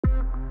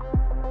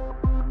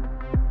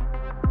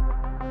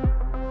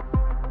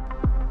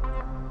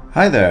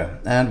Hi there,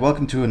 and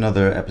welcome to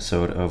another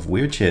episode of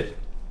Weird Shit.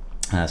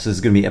 So this is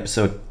going to be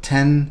episode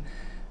 10,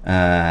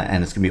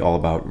 and it's going to be all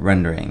about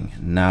rendering.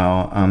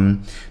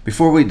 Now,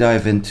 before we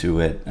dive into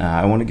it,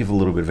 I want to give a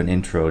little bit of an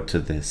intro to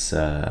this,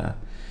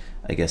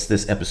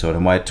 this episode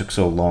and why it took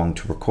so long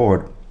to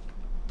record.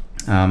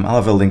 I'll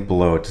have a link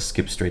below to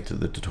skip straight to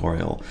the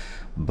tutorial.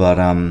 But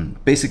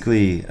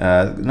basically,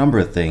 a number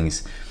of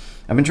things.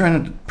 I've been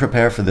trying to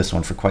prepare for this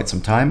one for quite some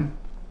time,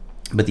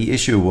 but the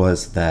issue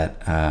was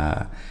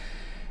that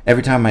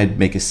every time I'd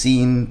make a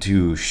scene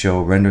to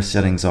show render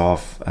settings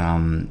off,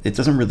 it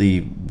doesn't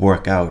really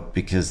work out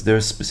because they're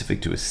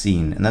specific to a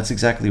scene, and that's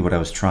exactly what I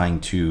was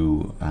trying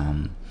to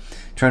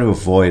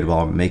avoid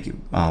while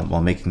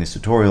making this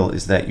tutorial,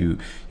 is that you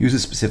use a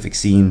specific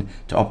scene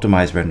to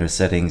optimize render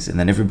settings, and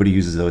then everybody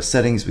uses those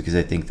settings because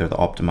they think they're the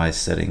optimized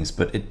settings,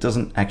 but it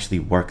doesn't actually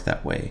work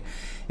that way.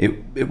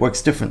 It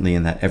works differently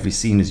in that every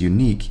scene is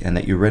unique and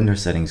that your render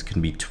settings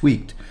can be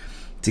tweaked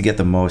to get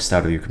the most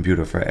out of your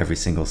computer for every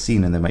single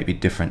scene, and they might be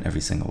different every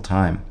single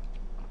time.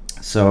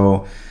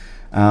 So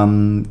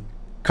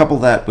couple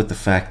that with the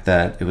fact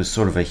that it was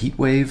sort of a heat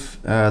wave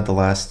the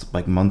last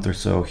month or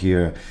so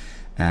here,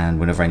 and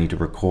whenever I need to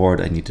record,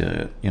 I need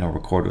to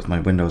record with my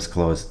windows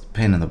closed.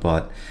 Pain in the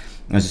butt.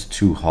 It was just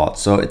too hot,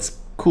 so it's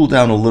cooled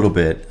down a little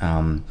bit.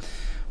 Yeah,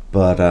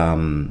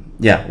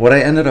 what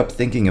I ended up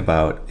thinking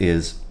about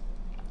is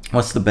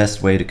what's the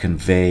best way to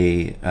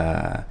convey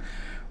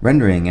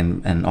rendering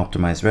and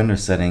optimize render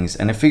settings,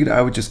 and I figured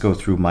I would just go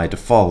through my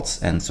defaults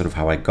and sort of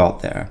how I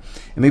got there,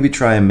 and maybe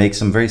try and make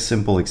some very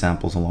simple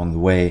examples along the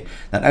way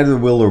that either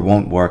will or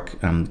won't work,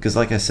 because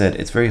like I said,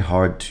 it's very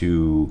hard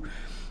to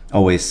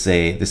always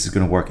say this is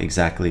going to work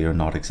exactly or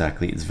not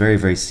exactly. It's very,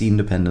 very scene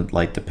dependent,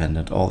 light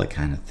dependent, all that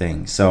kind of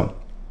thing. So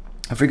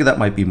I figured that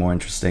might be more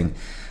interesting,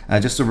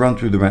 just to run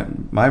through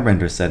my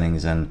render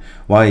settings and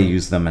why I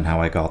use them and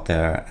how I got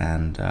there,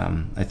 and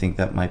I think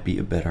that might be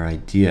a better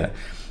idea.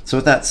 So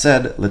with that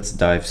said, let's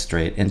dive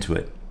straight into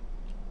it.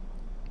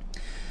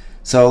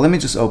 So let me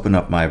just open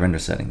up my render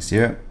settings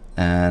here,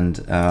 and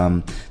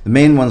the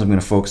main ones I'm going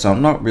to focus on,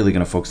 I'm not really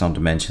going to focus on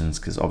dimensions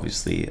because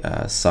obviously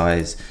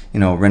size,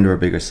 render a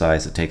bigger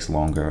size, it takes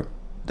longer.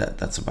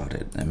 That's about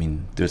it. I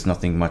mean, there's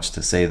nothing much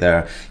to say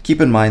there.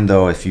 Keep in mind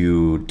though, if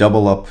you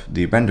double up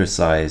the render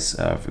size,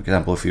 for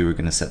example, if you were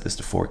going to set this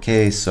to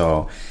 4K,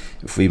 so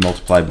if we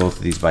multiply both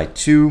of these by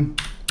 2,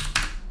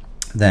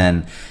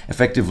 then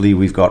effectively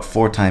we've got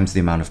 4 times the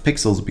amount of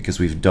pixels because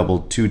we've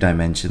doubled 2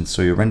 dimensions,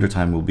 so your render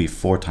time will be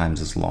 4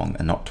 times as long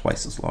and not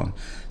twice as long.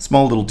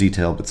 Small little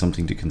detail, but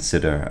something to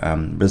consider.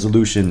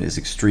 Resolution is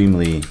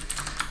extremely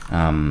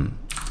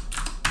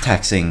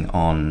taxing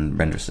on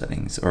render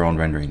settings, or on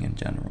rendering in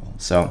general.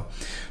 So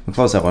we'll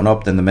close that one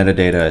up. Then the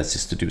metadata is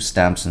just to do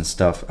stamps and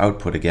stuff.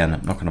 Output, again,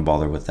 I'm not going to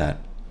bother with that.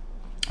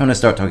 I'm going to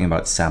start talking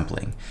about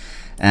sampling.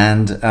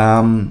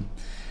 And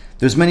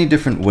there's many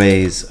different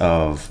ways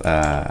of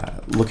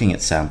looking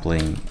at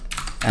sampling,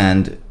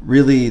 and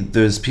really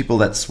there's people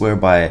that swear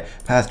by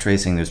path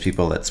tracing, there's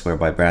people that swear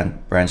by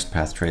branched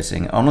path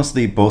tracing.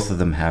 Honestly, both of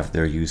them have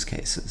their use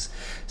cases.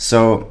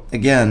 So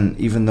again,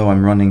 even though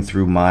I'm running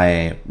through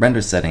my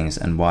render settings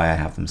and why I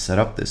have them set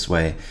up this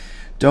way,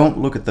 don't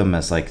look at them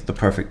as the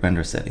perfect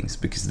render settings,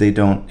 because they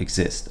don't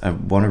exist. I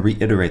want to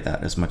reiterate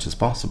that as much as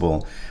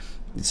possible.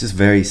 It's just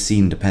very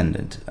scene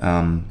dependent.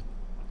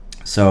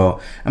 So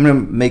I'm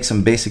going to make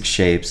some basic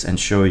shapes and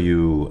show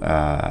you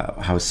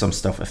how some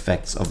stuff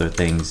affects other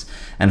things,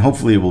 and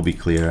hopefully it will be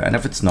clear. And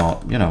if it's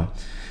not,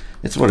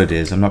 it's what it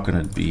is. I'm not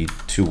going to be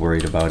too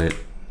worried about it.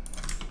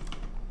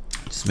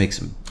 Just make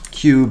some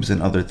cubes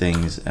and other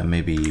things, and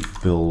maybe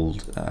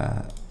build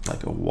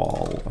like a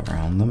wall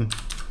around them.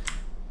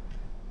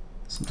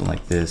 Something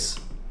like this.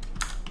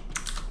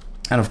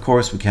 And of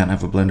course we can't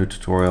have a Blender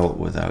tutorial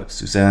without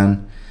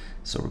Suzanne,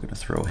 so we're going to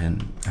throw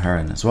her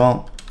in as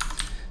well.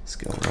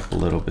 Scale her up a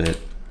little bit.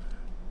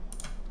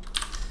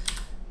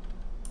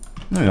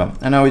 There we go.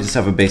 And now we just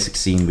have a basic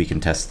scene we can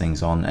test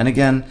things on. And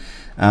again,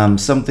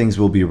 some things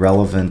will be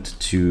relevant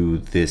to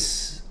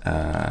this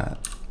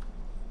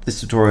this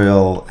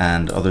tutorial,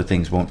 and other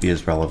things won't be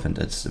as relevant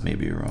as to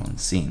maybe your own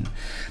scene.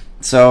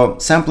 So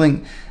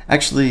sampling,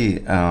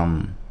 actually,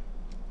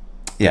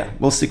 yeah,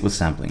 we'll stick with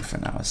sampling for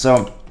now.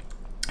 So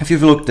if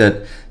you've looked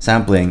at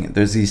sampling,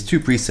 there's these 2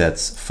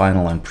 presets,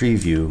 final and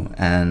preview,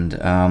 and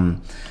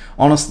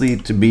honestly,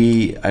 to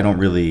me, I don't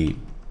really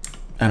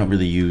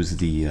use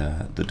the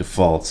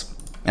defaults.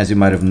 As you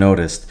might have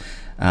noticed,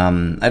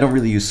 I don't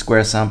really use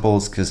square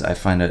samples because I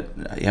find it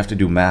you have to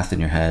do math in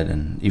your head,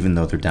 and even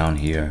though they're down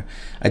here,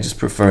 I just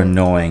prefer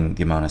knowing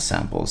the amount of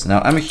samples.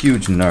 Now, I'm a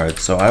huge nerd,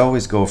 so I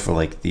always go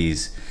for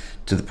these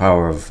to the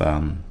power of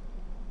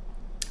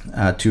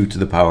 2 to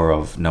the power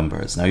of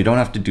numbers. Now, you don't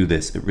have to do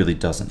this; it really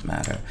doesn't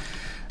matter.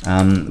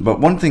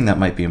 But one thing that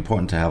might be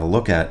important to have a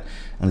look at,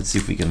 and let's see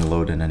if we can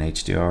load in an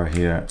HDR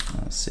here.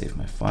 I'll save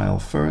my file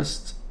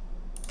first.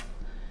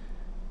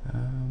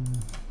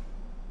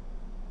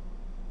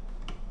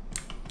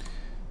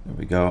 There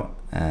we go,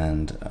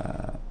 and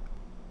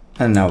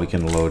now we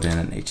can load in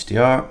an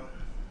HDR.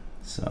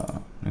 So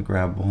I'm gonna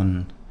grab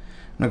one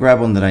gonna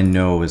grab one that I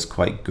know is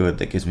quite good,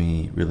 that gives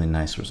me really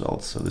nice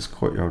results. So this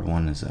courtyard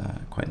one is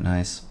quite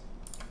nice.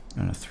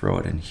 I'm gonna throw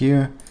it in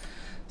here.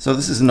 So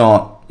this is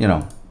not, you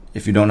know,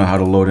 if you don't know how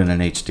to load in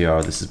an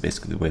HDR, this is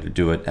basically the way to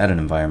do it. Add an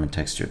environment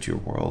texture to your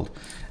world.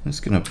 I'm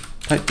just gonna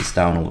pipe this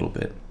down a little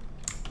bit.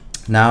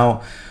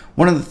 Now,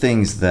 one of the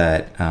things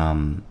that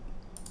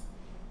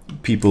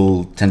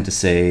people tend to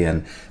say,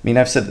 and I mean,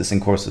 I've said this in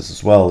courses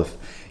as well, if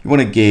you want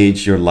to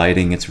gauge your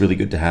lighting, it's really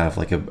good to have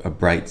like a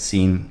bright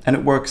scene, and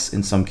it works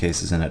in some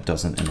cases and it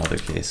doesn't in other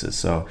cases.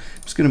 So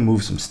I'm just going to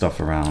move some stuff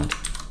around.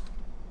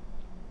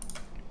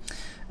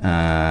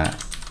 There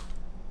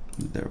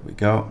we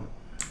go.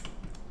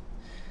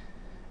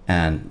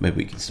 And maybe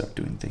we can start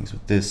doing things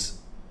with this.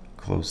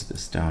 Close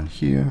this down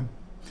here.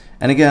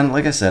 And again,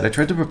 like I said, I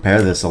tried to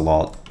prepare this a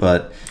lot,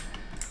 but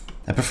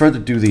I prefer to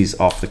do these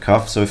off the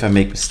cuff. So if I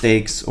make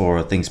mistakes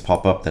or things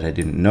pop up that I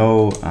didn't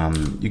know,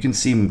 you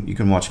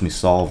can watch me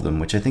solve them,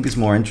 which I think is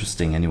more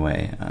interesting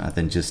anyway,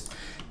 than just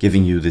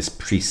giving you this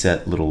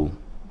preset little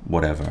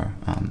whatever.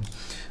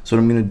 So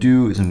what I'm going to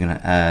do is I'm going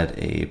to add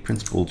a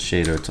principled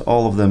shader to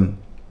all of them.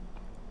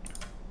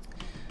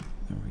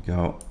 There we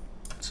go.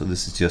 So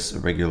this is just a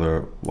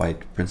regular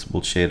white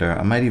principled shader.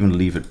 I might even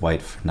leave it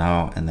white for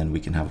now, and then we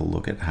can have a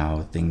look at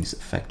how things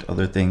affect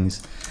other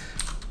things.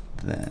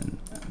 Then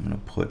I'm going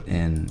to put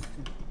in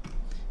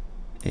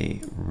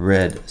a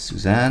red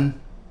Suzanne,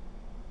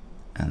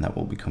 and that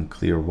will become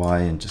clear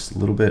why in just a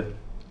little bit.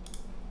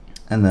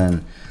 And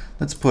then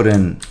let's put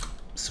in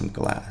some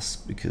glass,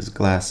 because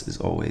glass is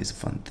always a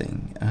fun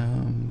thing.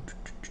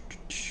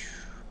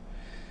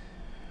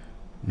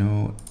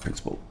 No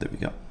principle. There we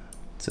go.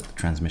 Set the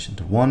transmission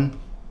to 1.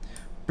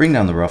 Bring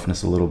down the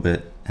roughness a little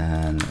bit,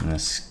 and I'm going to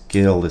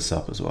scale this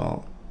up as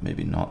well.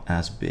 Maybe not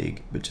as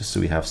big, but just so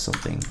we have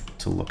something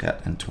to look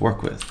at and to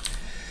work with.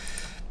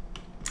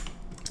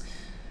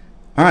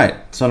 All right,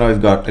 so now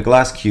we've got a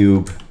glass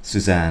cube,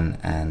 Suzanne,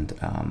 and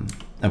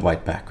a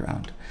white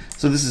background.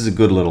 So this is a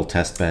good little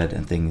test bed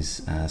and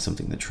things,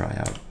 something to try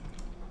out.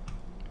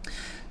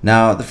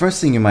 Now, the first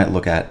thing you might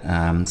look at,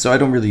 so I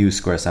don't really use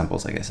square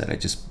samples, like I said, I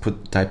just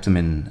typed them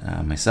in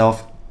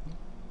myself.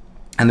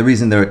 And the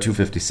reason they're at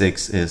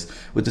 256 is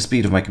with the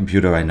speed of my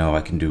computer, I know I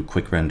can do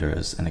quick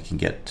renders and I can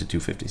get to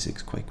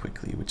 256 quite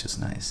quickly, which is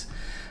nice.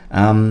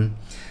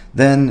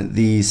 Then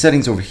the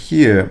settings over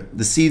here,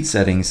 the seed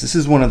settings, this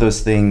is one of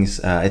those things,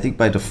 I think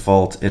by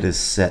default it is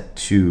set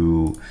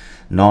to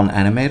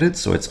non-animated,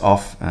 so it's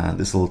off.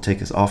 This little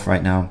tick is off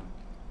right now.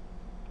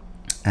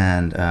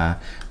 And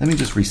let me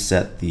just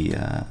reset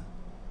the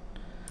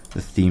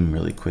theme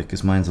really quick,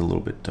 because mine's a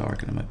little bit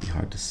dark and it might be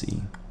hard to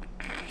see.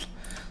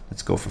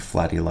 Let's go for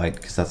flatty light,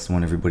 because that's the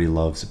one everybody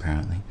loves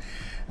apparently.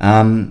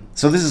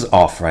 So this is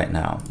off right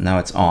now. Now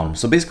it's on.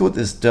 So basically what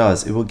this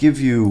does, it will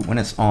give you, when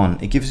it's on,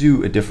 it gives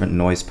you a different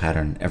noise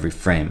pattern every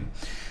frame.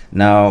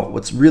 Now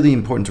what's really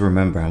important to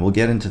remember, and we'll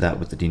get into that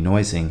with the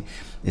denoising,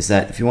 is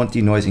that if you want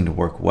denoising to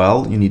work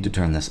well, you need to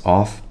turn this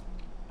off.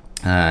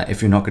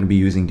 If you're not going to be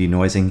using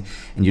denoising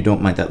and you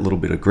don't mind that little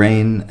bit of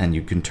grain, and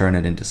you can turn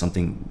it into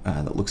something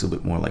that looks a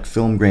bit more like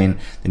film grain,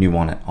 then you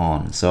want it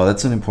on. So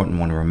that's an important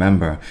one to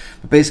remember.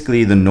 But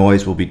basically the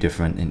noise will be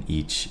different in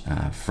each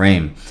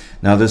frame.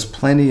 Now there's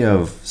plenty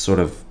of sort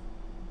of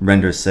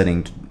render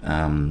setting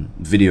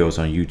videos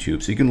on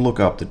YouTube, so you can look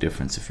up the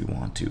difference if you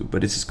want to,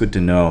 but it's just good to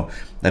know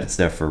that it's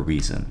there for a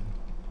reason.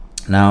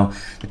 Now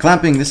the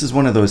clamping, this is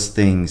one of those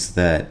things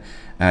that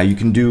you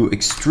can do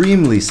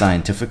extremely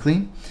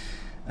scientifically.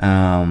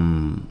 I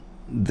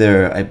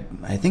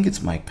think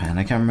it's Mike Pan,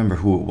 I can't remember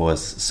who it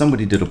was.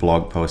 Somebody did a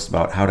blog post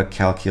about how to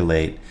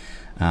calculate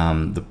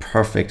the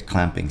perfect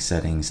clamping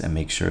settings and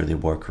make sure they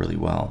work really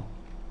well.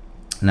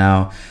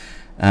 Now,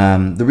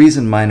 the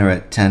reason mine are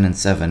at 10 and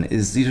 7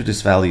 is these are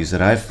just values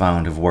that I've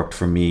found have worked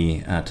for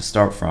me to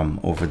start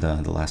from over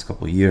the last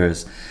couple of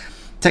years.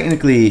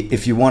 Technically,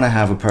 if you want to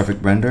have a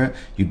perfect render,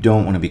 you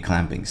don't want to be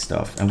clamping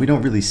stuff, and we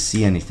don't really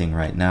see anything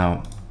right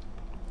now.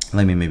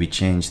 Let me maybe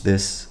change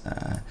this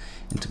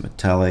into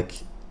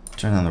metallic,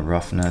 turn on the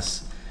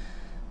roughness,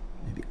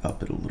 maybe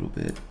up it a little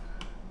bit.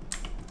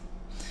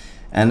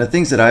 And the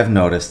things that I've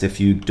noticed, if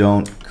you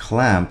don't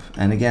clamp,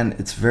 and again,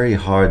 it's very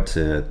hard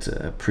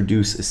to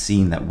produce a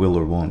scene that will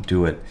or won't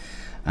do it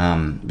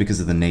because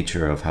of the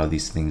nature of how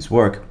these things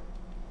work,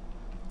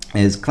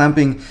 is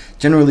clamping.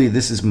 Generally,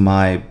 this is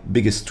my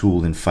biggest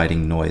tool in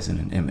fighting noise in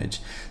an image.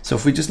 So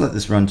if we just let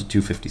this run to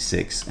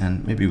 256,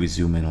 and maybe we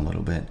zoom in a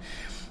little bit,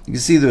 you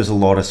can see there's a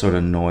lot of sort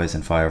of noise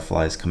and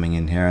fireflies coming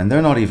in here, and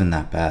they're not even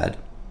that bad.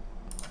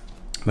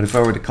 But if I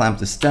were to clamp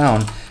this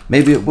down,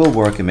 maybe it will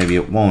work and maybe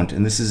it won't.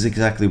 And this is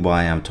exactly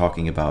why I'm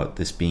talking about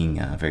this being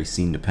very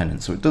scene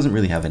dependent. So it doesn't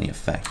really have any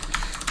effect.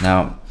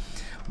 Now,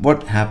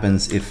 what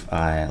happens if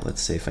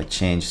let's say if I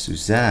change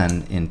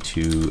Suzanne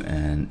into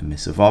an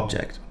emissive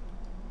object?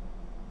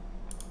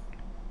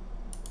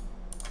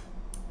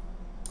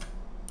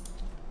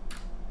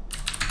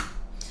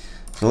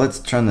 So let's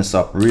turn this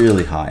up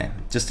really high,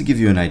 just to give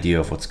you an idea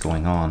of what's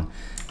going on.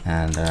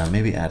 And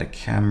maybe add a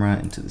camera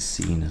into the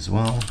scene as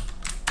well.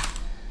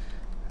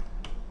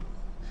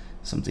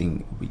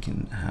 something we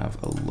can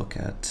have a look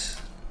at.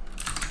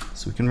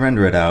 So we can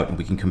render it out and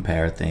we can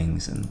compare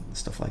things and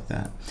stuff like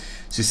that.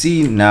 So you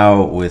see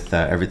now with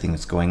everything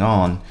that's going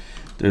on,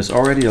 there's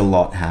already a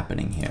lot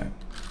happening here.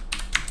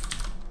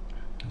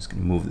 I'm just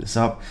going to move this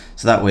up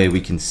so that way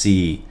we can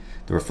see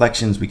the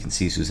reflections, we can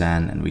see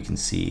Suzanne, and we can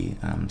see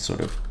sort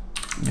of,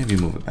 maybe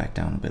move it back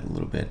down a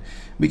little bit.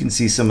 We can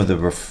see some of the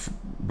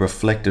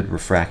reflected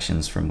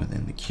refractions from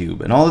within the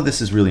cube. And all of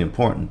this is really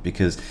important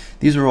because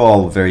these are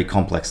all very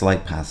complex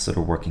light paths that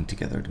are working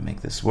together to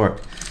make this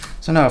work.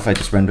 So now if I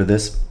just render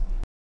this,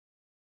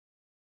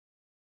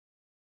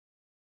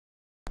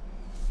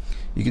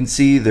 you can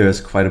see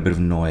there's quite a bit of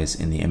noise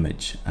in the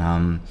image.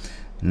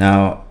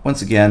 Now,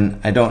 once again,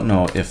 I don't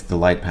know if the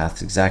light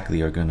paths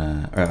exactly are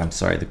gonna, or I'm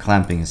sorry, the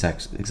clamping is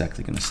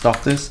exactly gonna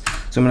stop this.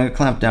 So I'm gonna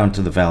clamp down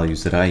to the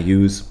values that I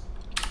use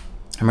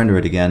and render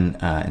it again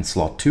in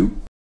slot 2.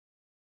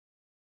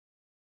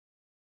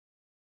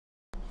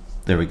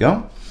 There we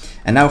go.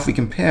 And now if we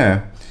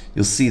compare,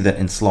 you'll see that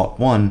in slot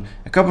 1,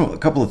 a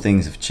couple of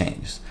things have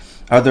changed.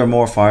 Are there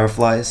more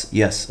fireflies?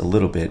 Yes, a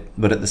little bit,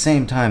 but at the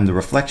same time, the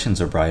reflections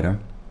are brighter.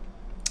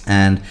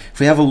 And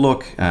if we have a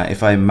look,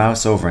 if I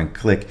mouse over and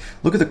click,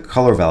 look at the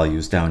color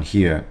values down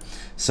here.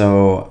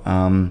 So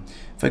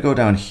if I go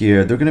down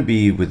here, they're going to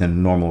be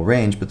within normal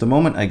range, but the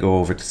moment I go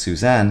over to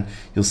Suzanne,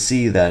 you'll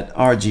see that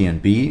R, G,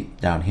 and B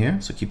down here,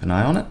 so keep an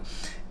eye on it,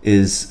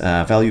 is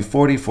value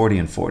 40, 40,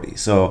 and 40.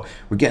 So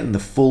we're getting the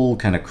full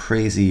kind of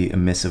crazy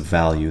emissive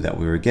value that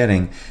we were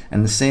getting,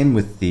 and the same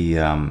with the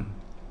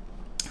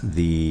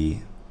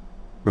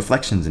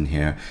reflections in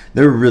here.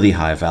 They're really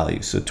high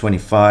values, so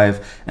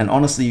 25, and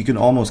honestly you can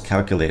almost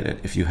calculate it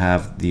if you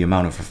have the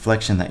amount of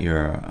reflection that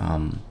your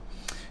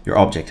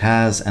object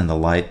has and the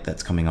light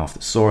that's coming off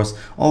the source.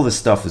 All this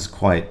stuff is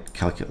quite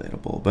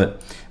calculatable.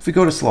 But if we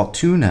go to slot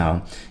 2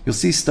 now, you'll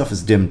see stuff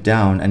is dimmed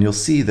down, and you'll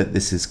see that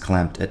this is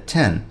clamped at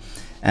 10.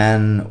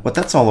 And what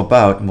that's all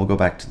about, and we'll go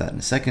back to that in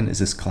a second, is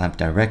this clamp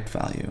direct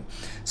value.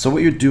 So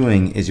what you're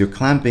doing is you're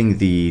clamping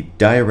the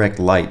direct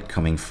light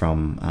coming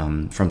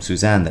from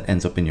Suzanne that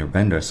ends up in your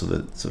render, so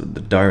the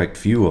direct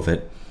view of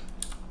it.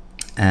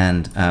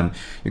 And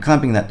you're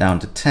clamping that down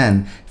to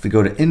 10. If we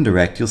go to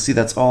indirect, you'll see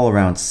that's all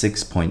around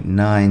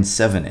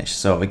 6.97-ish.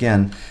 So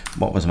again,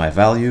 what was my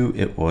value?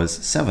 It was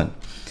 7.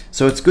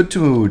 So it's good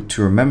to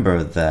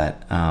remember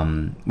that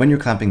when you're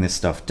clamping this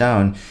stuff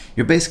down,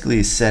 you're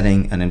basically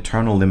setting an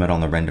internal limit on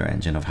the render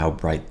engine of how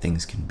bright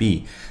things can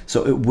be.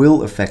 So it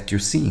will affect your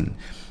scene.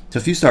 So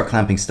if you start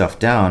clamping stuff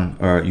down,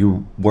 or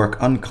you work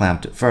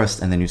unclamped at first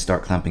and then you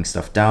start clamping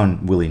stuff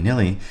down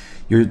willy-nilly,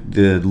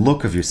 the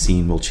look of your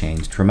scene will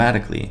change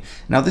dramatically.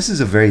 Now this is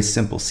a very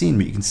simple scene,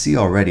 but you can see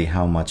already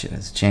how much it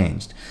has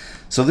changed.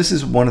 So this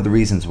is one of the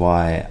reasons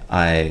why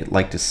I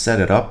like to set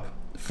it up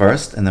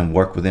first and then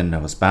work within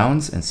those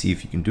bounds and see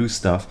if you can do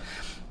stuff.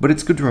 But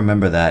it's good to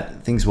remember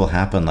that things will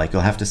happen, like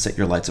you'll have to set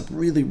your lights up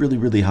really, really,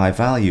 really high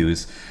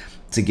values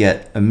to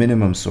get a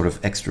minimum sort of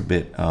extra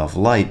bit of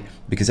light,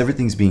 because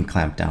everything's being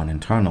clamped down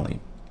internally.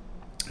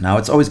 Now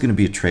it's always going to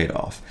be a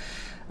trade-off.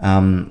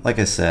 Like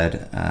I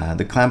said,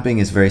 the clamping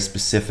is very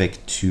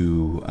specific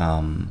to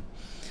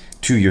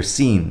your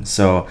scene.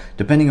 So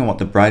depending on what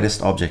the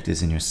brightest object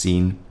is in your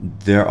scene,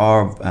 there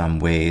are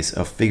ways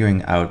of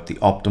figuring out the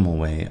optimal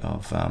way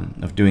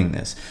of doing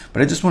this.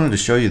 But I just wanted to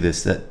show you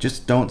this, that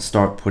just don't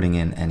start putting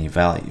in any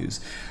values.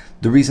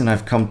 The reason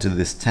I've come to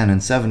this 10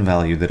 and 7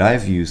 value that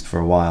I've used for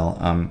a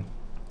while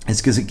is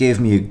because it gave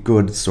me a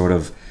good sort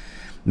of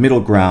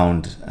middle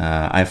ground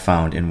I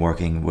found in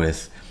working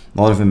with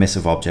a lot of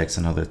emissive objects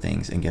and other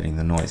things and getting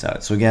the noise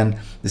out. So again,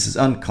 this is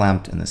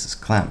unclamped and this is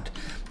clamped.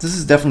 This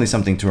is definitely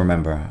something to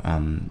remember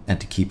and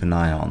to keep an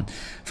eye on.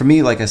 For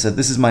me, like I said,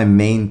 this is my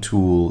main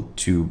tool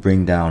to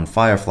bring down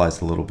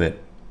fireflies a little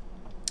bit,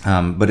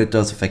 but it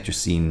does affect your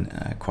scene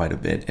quite a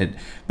bit. It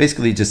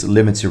basically just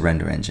limits your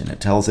render engine. It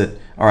tells it,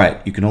 all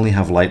right, you can only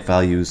have light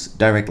values,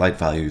 direct light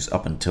values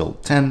up until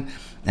 10,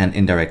 and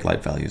indirect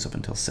light values up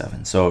until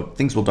 7. So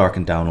things will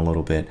darken down a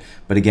little bit,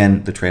 but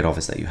again, the trade-off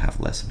is that you have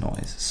less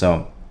noise.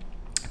 So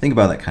think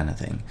about that kind of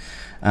thing.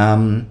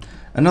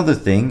 Another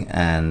thing,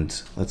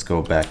 and let's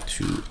go back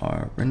to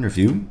our render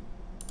view.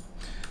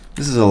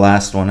 This is the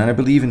last one, and I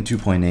believe in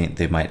 2.8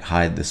 they might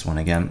hide this one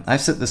again.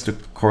 I've set this to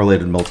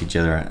correlated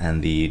multi-jitter,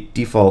 and the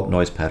default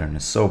noise pattern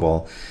is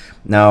Sobol.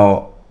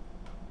 Now,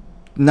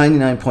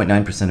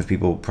 99.9% of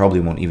people probably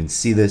won't even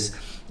see this.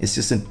 It's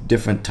just a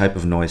different type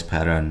of noise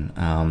pattern.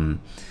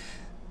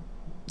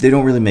 They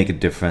don't really make a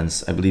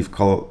difference. I believe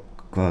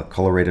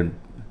correlated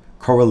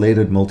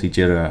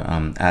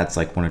multi-jitter adds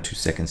like 1 or 2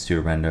 seconds to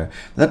your render.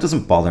 But that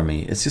doesn't bother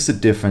me. It's just a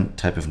different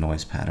type of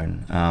noise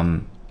pattern.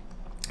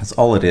 That's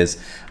all it is.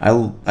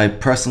 I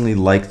personally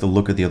like the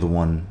look of the other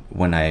one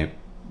when I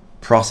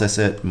process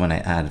it, when I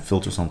add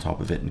filters on top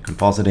of it and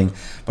compositing.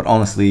 But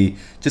honestly,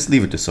 just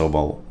leave it to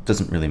Sobol. It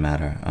doesn't really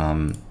matter.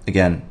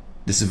 Again,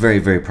 this is very,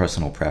 very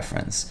personal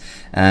preference.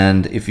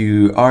 And if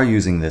you are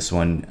using this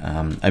one,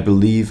 I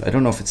believe, I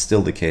don't know if it's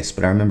still the case,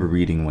 but I remember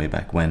reading way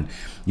back when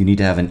you need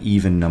to have an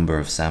even number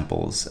of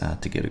samples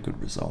to get a good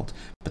result.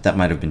 But that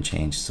might have been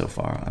changed so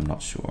far, I'm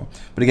not sure.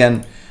 But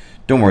again,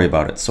 don't worry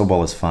about it.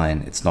 Sobol is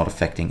fine. It's not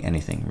affecting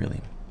anything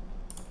really.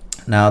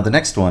 Now the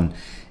next one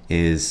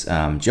is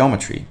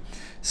geometry.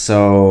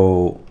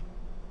 So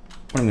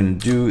what I'm going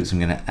to do is I'm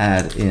going to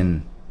add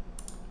in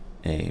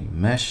a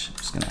mesh. I'm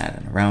just going to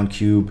add in a round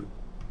cube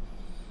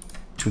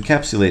to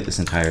encapsulate this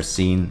entire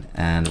scene.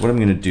 And what I'm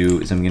going to do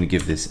is I'm going to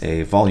give this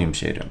a volume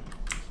shader.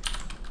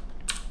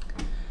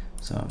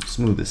 So I'll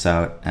smooth this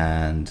out,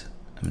 and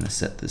I'm going to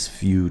set this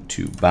view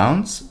to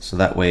bounds, so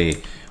that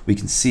way we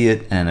can see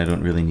it and I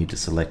don't really need to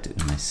select it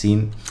in my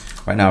scene.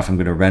 Right now, if I'm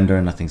going to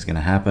render, nothing's going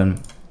to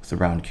happen. With the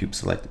round cube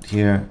selected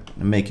here, I'm going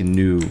to make a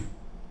new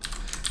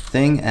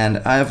thing, and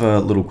I have a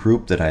little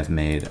group that I've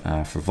made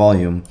for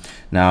volume.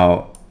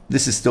 Now,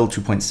 this is still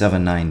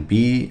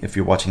 2.79b. If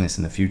you're watching this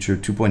in the future,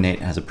 2.8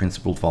 has a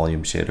principled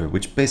volume shader,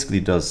 which basically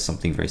does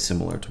something very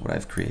similar to what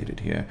I've created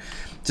here.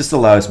 Just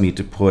allows me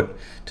to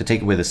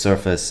take away the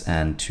surface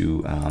and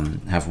to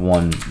have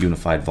one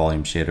unified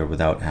volume shader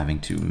without having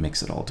to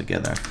mix it all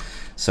together.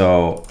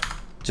 So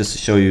just to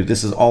show you,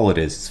 this is all it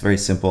is. It's very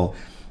simple.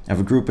 I have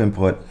a group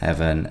input, I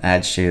have an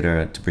add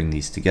shader to bring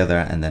these together,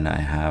 and then I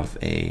have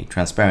a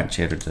transparent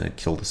shader to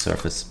kill the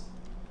surface.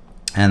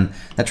 And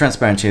that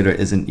transparent shader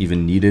isn't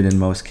even needed in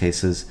most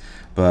cases,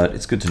 but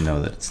it's good to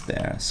know that it's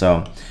there.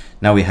 So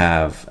now we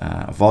have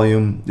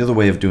volume. The other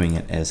way of doing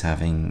it is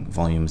having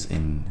volumes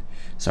in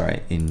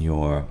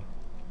your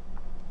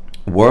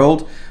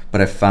world,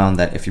 but I found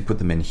that if you put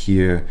them in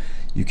here,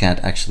 you can't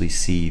actually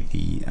see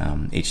the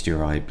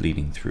HDRI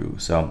bleeding through.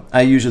 So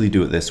I usually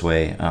do it this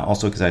way,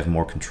 also because I have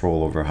more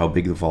control over how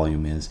big the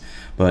volume is,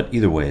 but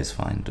either way is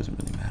fine, it doesn't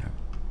really matter.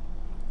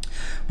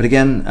 But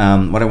again,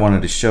 what I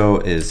wanted to show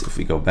is if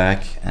we go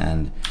back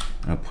and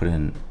I'm going to put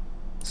in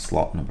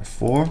slot number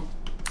 4,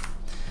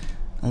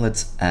 and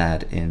let's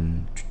add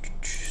in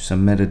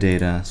some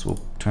metadata. So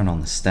we'll turn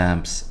on the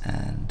stamps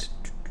and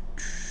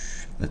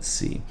let's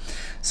see.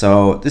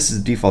 So this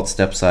is the default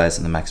step size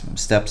and the maximum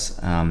steps.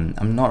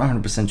 I'm not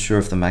 100% sure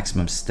if the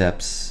maximum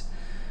steps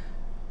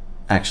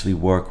actually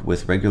work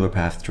with regular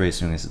path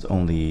tracing as it's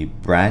only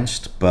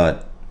branched,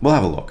 but we'll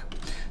have a look.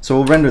 So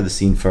we'll render the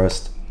scene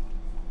first.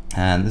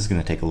 And this is going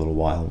to take a little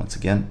while once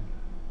again.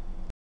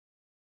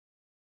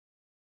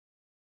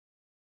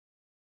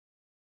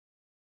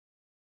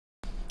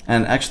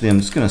 And actually, I'm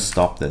just going to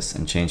stop this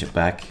and change it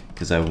back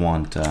because I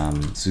want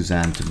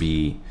Suzanne to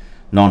be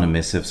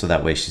non-emissive, so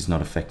that way she's not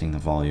affecting the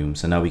volume.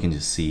 So now we can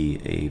just see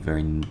a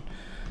very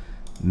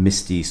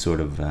misty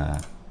sort of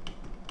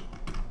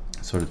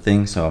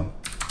thing. So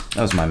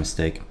that was my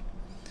mistake.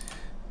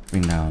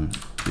 Bring down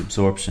the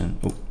absorption.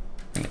 Oh,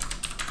 bring it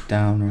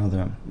down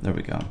rather. There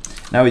we go.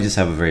 Now we just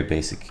have a very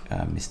basic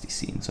misty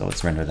scene. So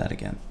let's render that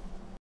again.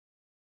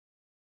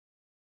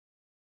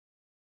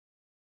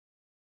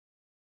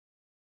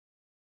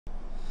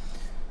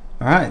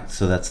 All right,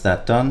 so that's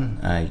that done.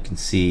 You can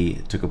see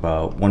it took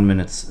about 1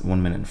 minute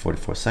and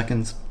 44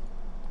 seconds.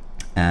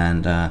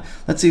 And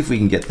let's see if we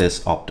can get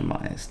this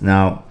optimized.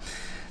 Now,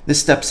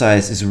 this step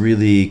size is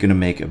really going to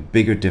make a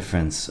bigger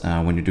difference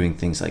when you're doing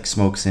things like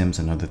smoke sims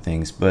and other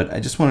things. But I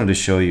just wanted to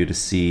show you to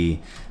see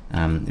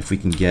if we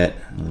can get,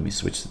 let me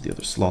switch to the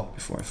other slot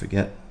before I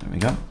forget. There we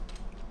go.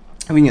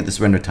 And we can get this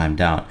render time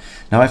down.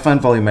 Now I find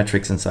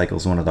volumetrics and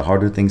cycles one of the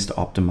harder things to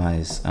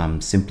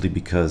optimize simply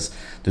because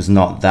there's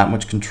not that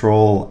much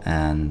control,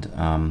 and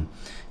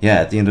yeah,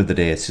 at the end of the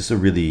day, it's just a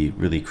really,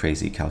 really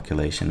crazy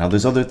calculation. Now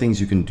there's other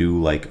things you can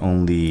do, like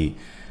only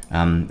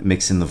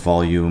mix in the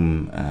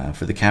volume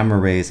for the camera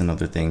rays and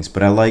other things,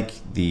 but I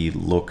like the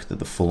look that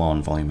the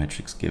full-on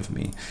volumetrics give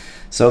me.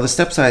 So the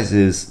step size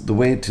is, the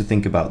way to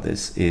think about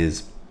this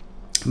is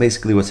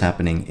basically what's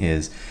happening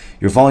is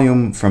your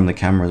volume from the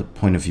camera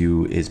point of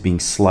view is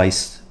being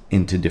sliced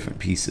into different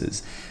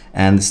pieces.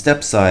 And the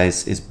step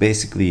size is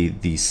basically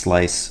the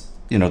slice,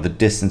 you know, the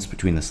distance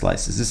between the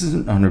slices. This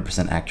isn't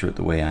 100% accurate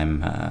the way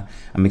I'm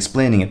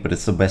explaining it, but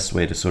it's the best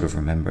way to sort of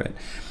remember it.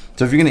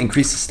 So if you're going to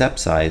increase the step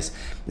size,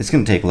 it's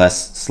going to take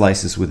less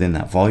slices within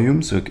that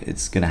volume. So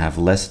it's going to have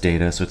less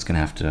data. So it's going to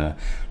have to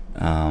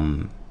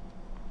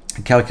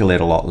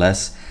calculate a lot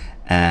less.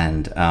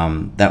 And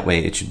that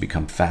way it should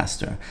become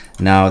faster.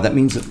 Now that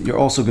means that you're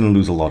also going to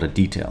lose a lot of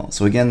detail.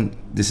 So again,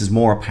 this is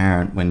more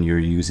apparent when you're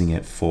using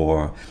it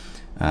for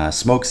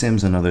smoke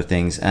sims and other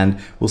things, and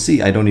we'll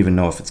see. I don't even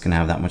know if it's going to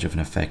have that much of an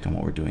effect on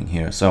what we're doing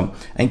here. So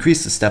I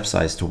increased the step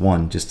size to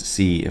 1 just to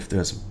see if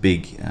there's a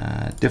big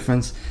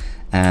difference,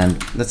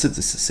 and let's set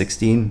this to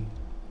 16.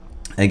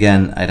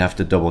 Again, I'd have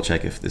to double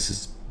check if this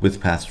is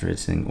with path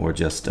tracing or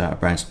just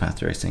branched path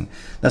tracing.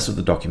 That's what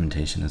the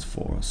documentation is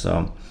for.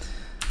 So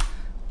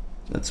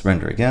let's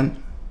render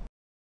again.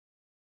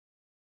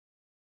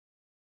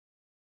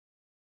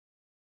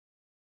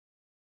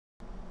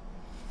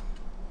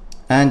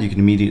 And you can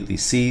immediately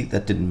see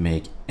that didn't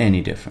make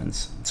any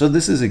difference. So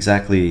this is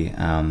exactly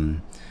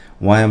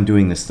why I'm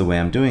doing this the way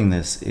I'm doing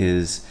this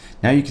is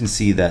now you can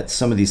see that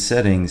some of these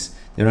settings,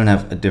 they don't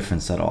have a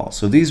difference at all.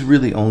 So these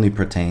really only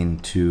pertain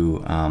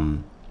to,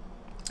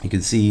 you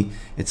can see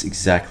it's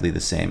exactly the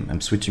same.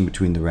 I'm switching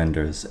between the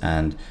renders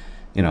and,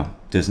 you know,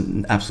 there's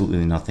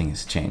absolutely nothing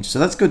has changed. So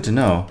that's good to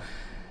know,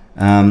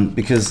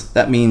 because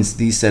that means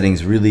these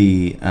settings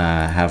really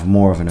have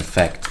more of an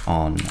effect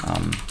on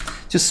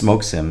just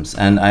smoke sims.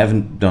 And I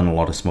haven't done a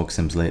lot of smoke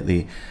sims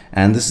lately,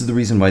 and this is the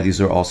reason why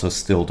these are also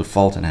still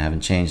default and I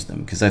haven't changed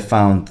them, because I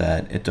found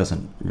that it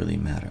doesn't really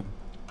matter.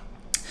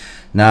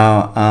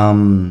 Now,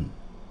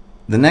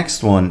 the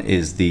next one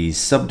is the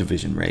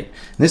subdivision rate.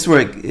 And this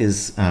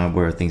is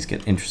where things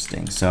get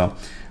interesting. So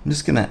I'm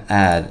just going to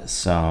add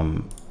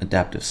some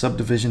adaptive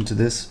subdivision to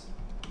this.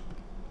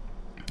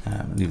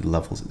 Leave the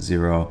levels at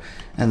 0.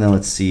 And then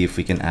let's see if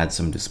we can add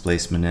some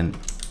displacement in.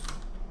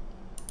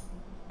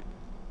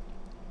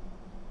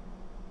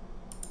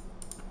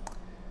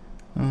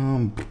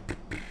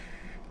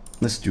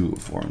 Let's do a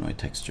Voronoi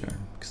texture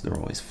because they're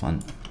always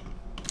fun.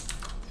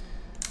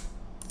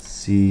 Let's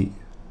see.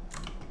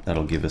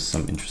 That'll give us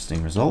some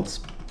interesting results.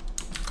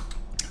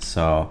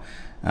 So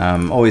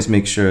always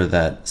make sure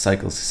that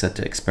cycles is set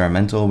to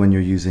experimental when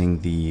you're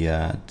using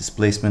the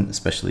displacement,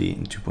 especially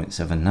in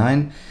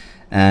 2.79.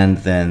 And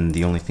then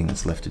the only thing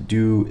that's left to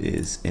do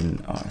is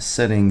in our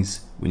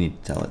settings, we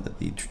need to tell it that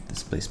the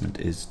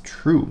displacement is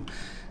true.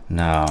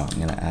 Now I'm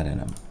going to add in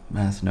a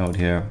math node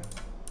here.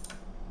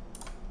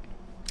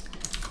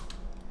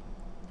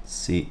 Let's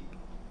see.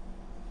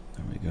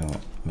 There we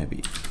go.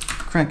 Maybe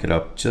crank it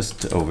up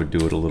just to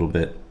overdo it a little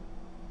bit.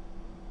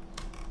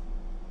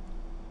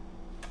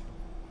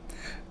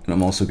 And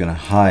I'm also going to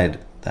hide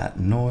that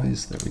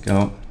noise. There we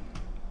go.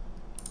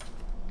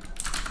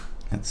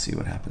 Let's see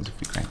what happens if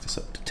we crank this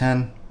up to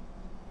 10.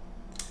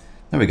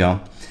 There we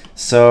go.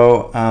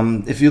 So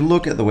if you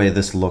look at the way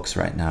this looks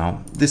right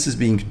now, this is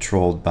being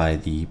controlled by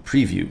the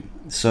preview.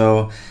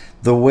 So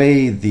the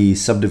way the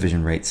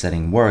subdivision rate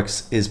setting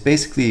works is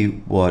basically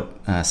what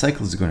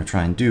Cycles is going to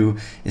try and do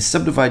is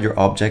subdivide your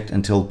object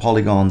until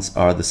polygons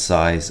are the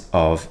size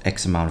of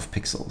X amount of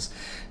pixels.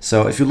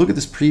 So if you look at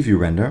this preview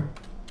render,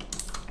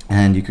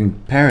 and you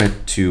compare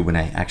it to when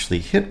I actually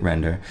hit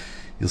render,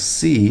 you'll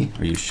see,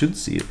 or you should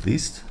see at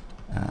least,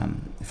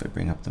 if I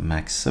bring up the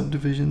max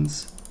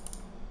subdivisions,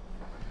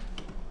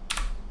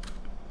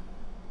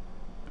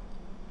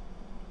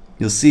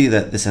 you'll see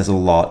that this has a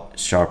lot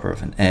sharper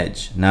of an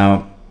edge.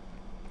 Now,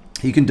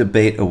 you can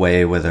debate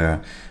away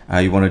whether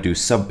you want to do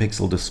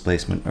sub-pixel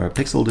displacement or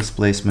pixel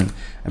displacement.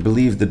 I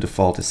believe the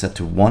default is set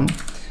to 1.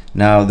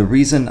 Now, the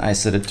reason I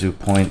set it to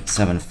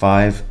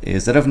 0.75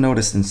 is that I've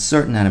noticed in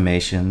certain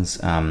animations,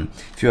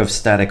 if you have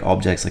static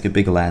objects like a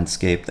big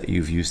landscape that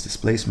you've used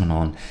displacement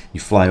on, you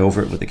fly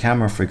over it with a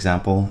camera, for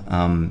example,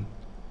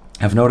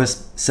 I've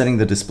noticed setting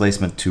the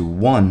displacement to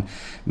 1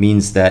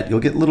 means that you'll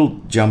get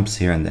little jumps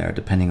here and there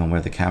depending on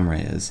where the camera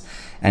is.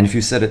 And if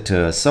you set it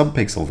to a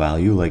sub-pixel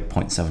value like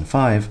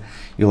 0.75,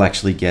 you'll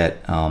actually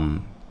get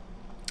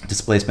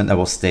displacement that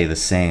will stay the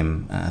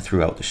same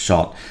throughout the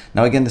shot.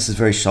 Now again, this is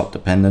very shot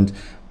dependent,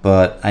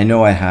 but I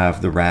know I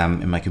have the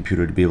RAM in my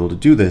computer to be able to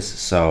do this,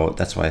 so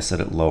that's why I set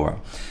it lower.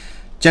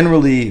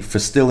 Generally, for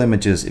still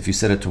images, if you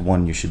set it to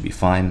 1, you should be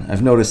fine.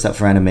 I've noticed that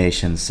for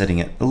animations, setting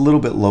it a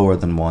little bit lower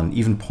than 1,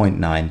 even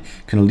 0.9,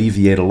 can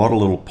alleviate a lot of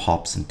little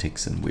pops and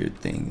ticks and weird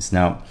things.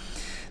 Now,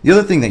 the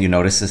other thing that you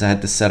notice is I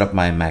had to set up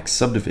my max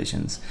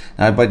subdivisions.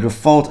 Now, by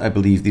default, I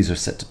believe these are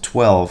set to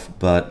 12,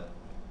 but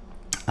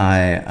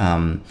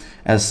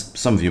as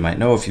some of you might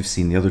know if you've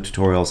seen the other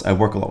tutorials, I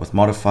work a lot with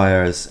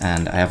modifiers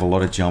and I have a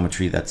lot of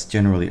geometry that's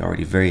generally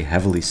already very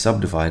heavily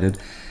subdivided.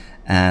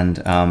 And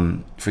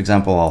for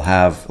example, I'll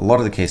have, a lot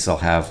of the cases I'll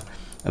have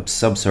a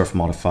subsurf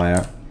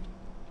modifier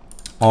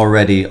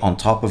already on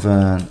top of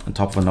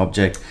an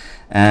object,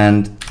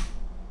 and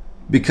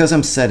because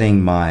I'm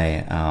setting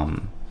my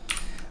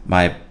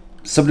my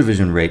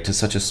subdivision rate to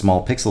such a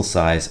small pixel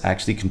size, I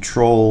actually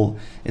control,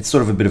 it's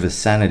sort of a bit of a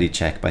sanity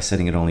check by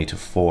setting it only to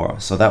 4.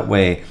 So that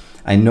way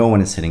I know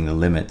when it's hitting the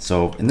limit.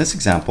 So in this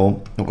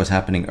example, what was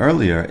happening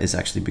earlier is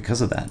actually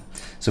because of that.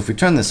 So if we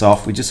turn this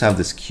off, we just have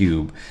this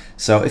cube.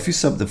 So if you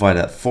subdivide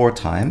that 4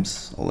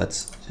 times, well,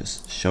 let's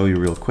just show you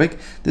real quick.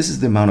 This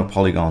is the amount of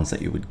polygons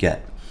that you would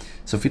get.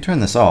 So if you turn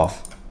this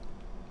off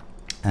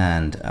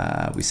and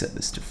we set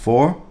this to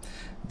 4,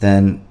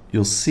 then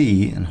you'll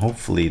see, and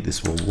hopefully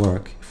this will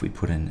work if we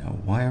put in a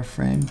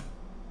wireframe.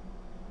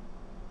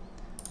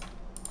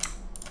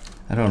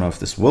 I don't know if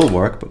this will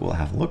work, but we'll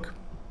have a look.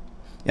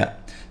 Yeah,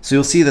 so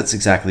you'll see that's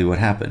exactly what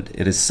happened.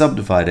 It is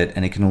subdivided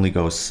and it can only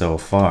go so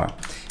far.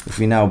 If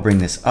we now bring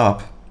this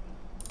up,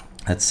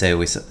 let's say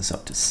we set this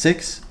up to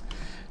 6,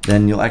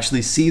 then you'll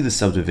actually see the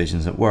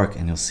subdivisions at work,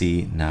 and you'll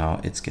see now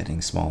it's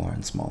getting smaller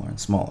and smaller and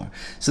smaller.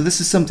 So this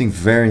is something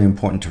very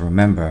important to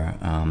remember,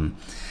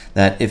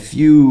 that if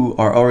you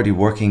are already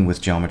working with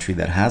geometry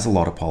that has a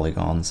lot of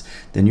polygons,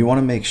 then you want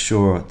to make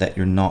sure that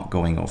you're not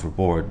going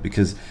overboard,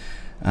 because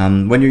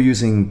when you're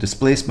using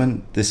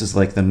displacement, this is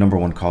like the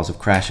 #1 cause of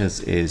crashes,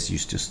 is you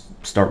just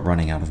start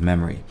running out of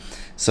memory.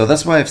 So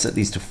that's why I've set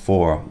these to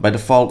 4. By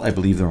default, I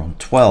believe they're on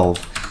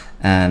 12.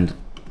 And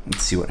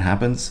let's see what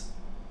happens.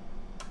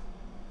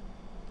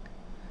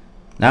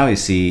 Now you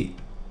see,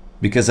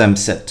 because I'm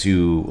set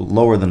to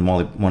lower than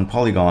 1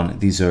 polygon,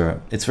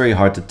 it's very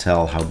hard to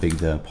tell how big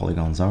the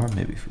polygons are.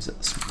 Maybe if we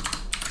set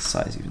the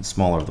size even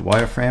smaller of the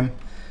wireframe.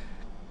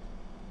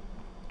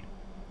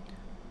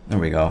 There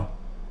we go.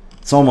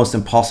 It's almost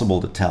impossible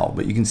to tell,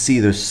 but you can see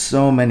there's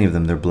so many of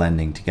them, they're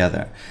blending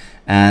together.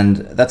 And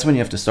that's when you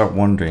have to start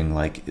wondering,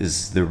 like,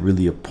 is there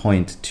really a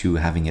point to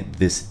having it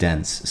this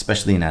dense,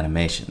 especially in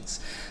animations?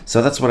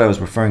 So that's what I was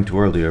referring to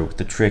earlier with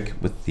the trick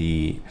with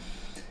the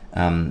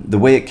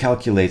way it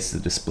calculates the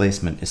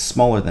displacement is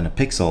smaller than a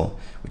pixel,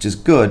 which is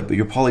good, but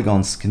your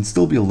polygons can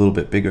still be a little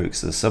bit bigger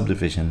because of the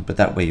subdivision, but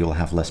that way you'll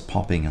have less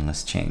popping and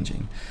less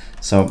changing.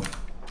 So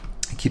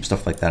keep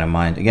stuff like that in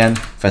mind. Again,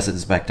 if I set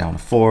this back down to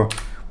 4,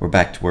 we're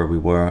back to where we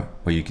were,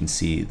 where you can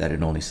see that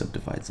it only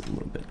subdivides it a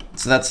little bit.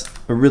 So that's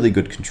a really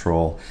good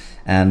control,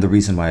 and the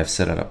reason why I've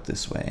set it up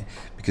this way.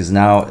 Because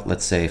now,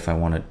 let's say if I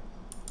want to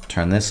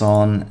turn this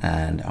on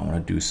and I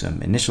want to do some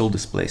initial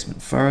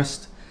displacement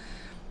first.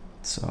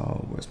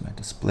 So where's my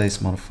displace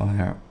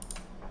modifier?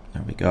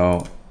 There we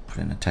go. Put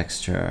in a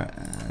texture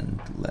and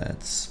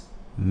let's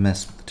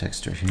mess with the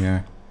texture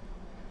here.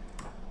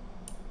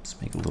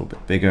 Let's make it a little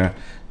bit bigger.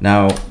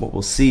 Now what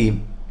we'll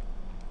see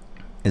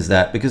is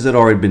that because it had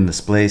already been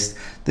displaced,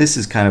 this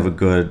is kind of a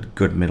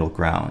good middle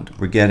ground.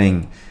 We're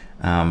getting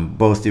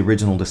both the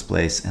original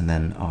displace and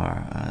then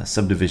our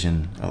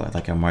subdivision, or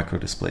like our micro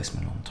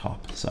displacement on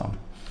top. So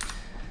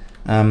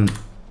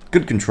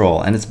good control,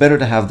 and it's better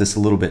to have this a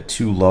little bit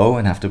too low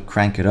and have to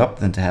crank it up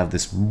than to have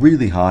this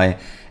really high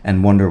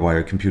and wonder why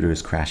your computer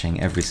is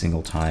crashing every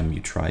single time you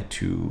try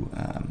to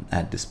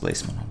add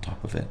displacement on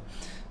top of it.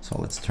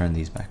 So let's turn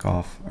these back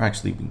off, or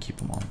actually we can keep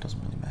them on, it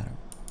doesn't really matter.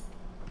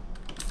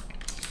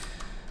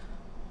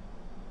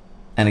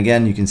 And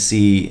again, you can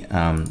see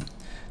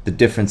the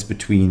difference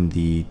between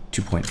the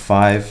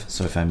 2.5.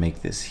 So if I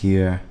make this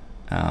here,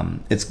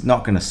 it's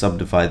not going to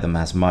subdivide them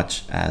as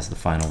much as the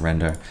final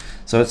render.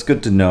 So it's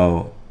good to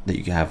know that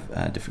you can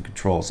have different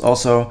controls.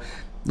 Also,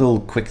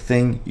 little quick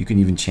thing, you can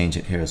even change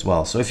it here as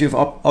well. So if you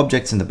have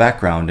objects in the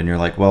background and you're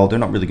like, well, they're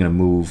not really going to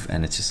move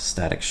and it's just a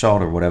static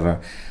shot or whatever,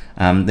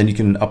 then you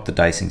can up the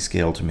dicing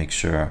scale to make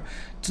sure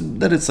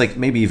that it's like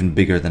maybe even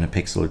bigger than a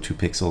pixel or 2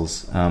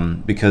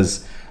 pixels,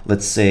 because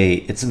let's say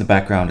it's in the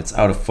background, it's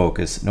out of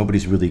focus,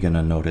 nobody's really going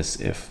to notice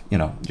if, you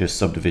know, your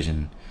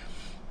subdivision,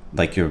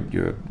 like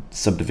your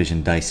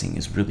subdivision dicing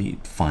is really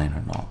fine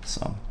or not.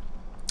 So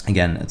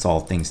again, it's all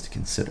things to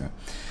consider.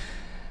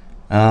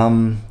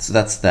 So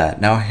that's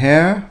that. Now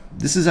hair,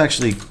 this is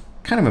actually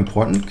kind of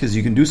important because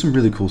you can do some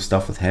really cool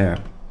stuff with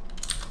hair.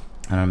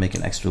 And I'll make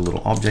an extra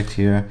little object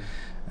here.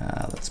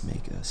 Let's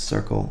make a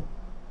circle.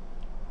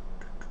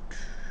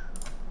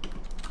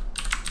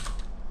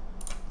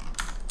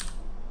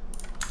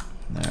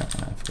 There,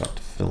 and I forgot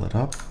to fill it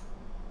up.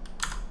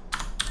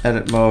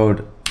 Edit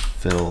mode,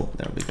 fill,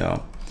 there we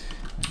go.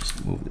 I'll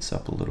just move this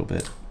up a little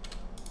bit.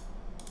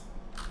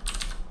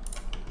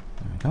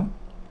 There we go.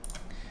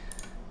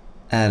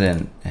 Add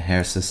in a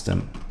hair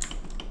system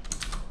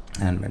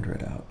and render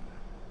it out.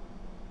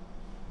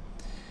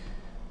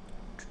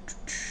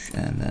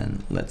 And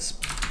then let's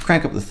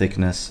crank up the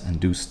thickness and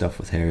do stuff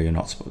with hair you're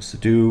not supposed to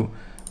do,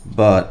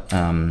 but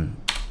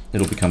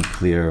it'll become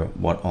clear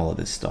what all of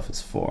this stuff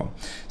is for.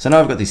 So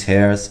now I've got these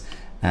hairs,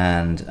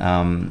 and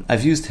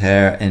I've used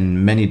hair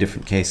in many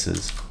different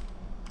cases,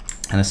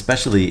 and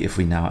especially if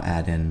we now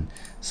add in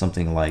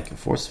something like a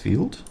force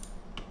field.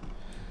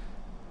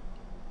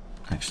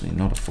 Actually,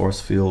 not a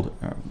force field,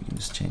 or we can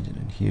just change it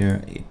in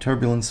here, a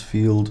turbulence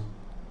field.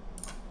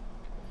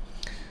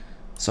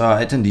 So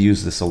I tend to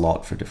use this a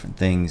lot for different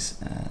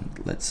things, and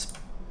let's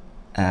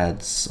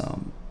add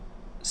some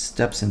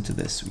steps into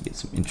this. We get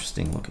some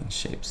interesting looking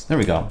shapes. There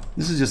we go.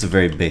 This is just a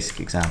very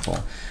basic example,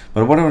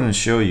 but what I want to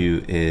show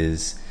you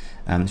is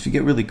if you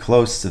get really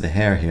close to the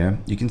hair here,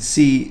 you can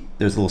see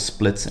there's little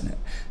splits in it.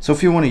 So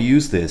if you want to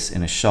use this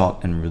in a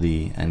shot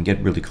and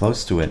get really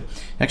close to it,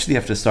 you actually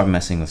have to start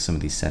messing with some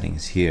of these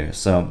settings here.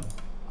 So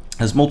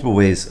there's multiple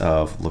ways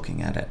of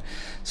looking at it.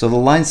 So the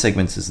line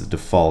segments is the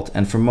default,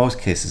 and for most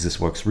cases this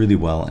works really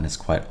well and it's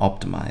quite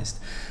optimized.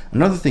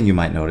 Another thing you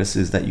might notice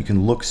is that you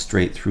can look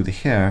straight through the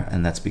hair,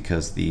 and that's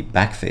because the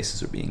back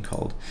faces are being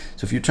culled.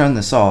 So if you turn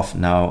this off,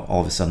 now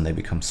all of a sudden they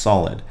become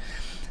solid.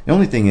 The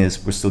only thing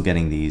is we're still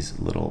getting these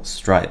little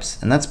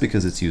stripes, and that's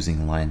because it's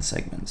using line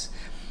segments.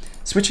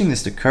 Switching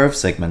this to curve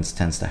segments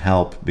tends to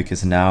help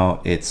because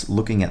now it's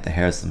looking at the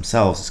hairs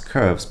themselves as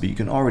curves, but you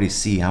can already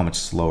see how much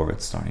slower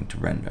it's starting to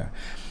render.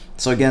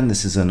 So again,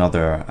 this is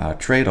another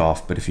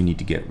trade-off, but if you need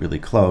to get really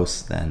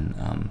close,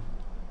 then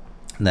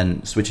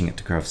switching it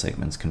to curve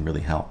segments can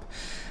really help.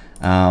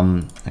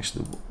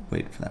 Actually, we'll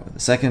wait for that with a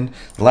second.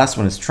 The last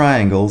one is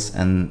triangles,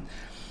 and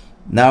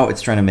now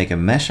it's trying to make a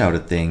mesh out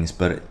of things,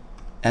 but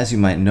as you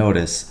might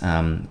notice,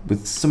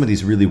 with some of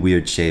these really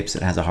weird shapes,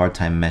 it has a hard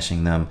time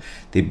meshing them.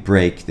 They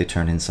break, they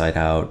turn inside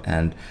out,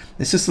 and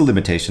it's just a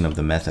limitation of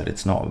the method.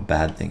 It's not a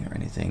bad thing or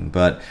anything,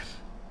 but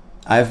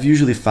I've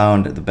usually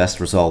found the best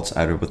results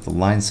either with the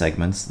line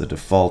segments, the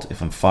default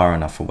if I'm far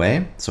enough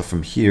away. So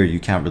from here, you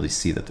can't really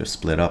see that they're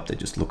split up. They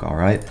just look all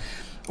right.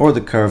 Or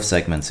the curve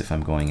segments if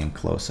I'm going in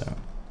closer.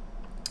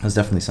 That's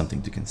definitely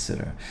something to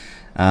consider.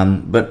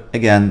 But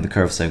again, the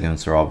curve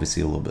segments are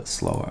obviously a little bit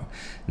slower.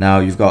 Now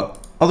you've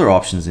got other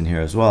options in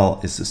here as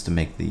well, is just to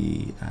make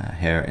the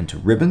hair into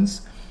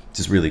ribbons, which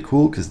is really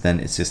cool because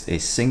then it's just a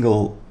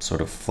single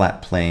sort of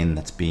flat plane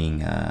that's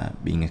being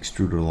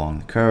extruded along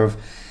the curve.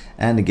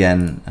 And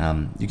again,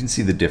 you can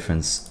see the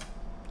difference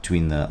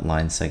between the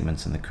line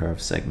segments and the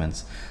curve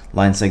segments.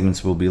 Line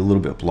segments will be a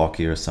little bit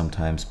blockier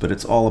sometimes, but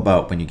it's all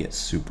about when you get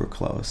super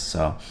close.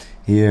 So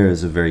here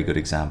is a very good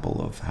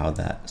example of how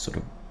that sort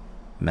of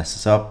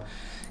messes up.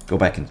 Go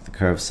back into the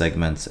curve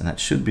segments and that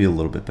should be a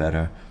little bit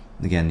better.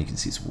 Again, you can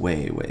see it's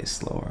way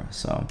slower.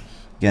 So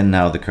again,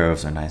 now the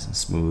curves are nice and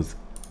smooth.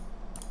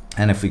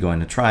 And if we go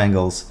into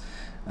triangles,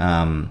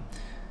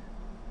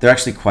 they're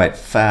actually quite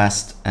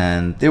fast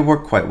and they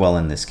work quite well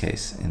in this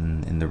case,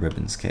 in the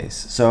ribbons case.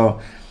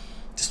 So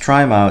just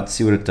try them out,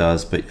 see what it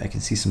does, but I can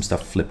see some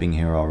stuff flipping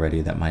here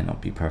already that might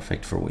not be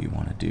perfect for what you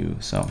want to do.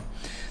 So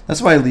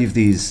that's why I leave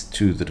these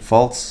to the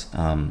defaults.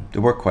 They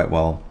work quite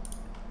well,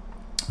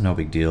 no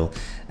big deal.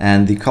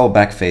 And the color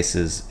back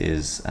faces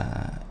is,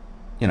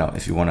 you know,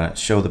 if you want to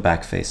show the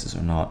back faces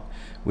or not,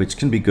 which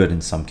can be good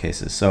in some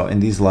cases. So in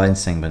these line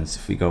segments,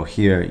 if we go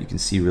here, you can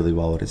see really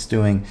well what it's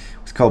doing.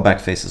 With color back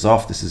faces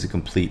off, this is a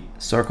complete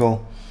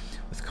circle.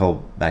 With color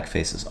back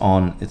faces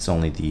on, it's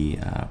only the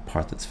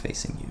part that's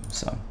facing you.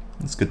 So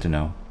it's good to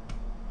know.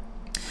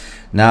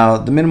 Now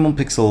the minimum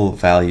pixel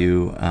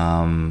value,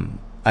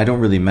 I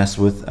don't really mess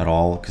with at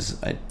all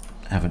because I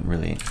haven't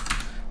really,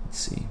 let's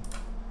see.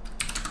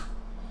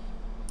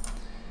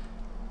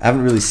 I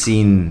haven't really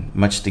seen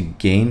much to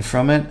gain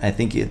from it. I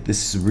think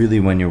this is really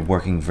when you're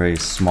working very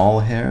small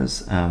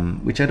hairs,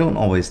 which I don't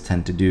always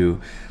tend to do.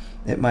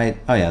 It might,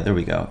 oh yeah, there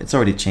we go. It's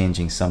already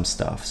changing some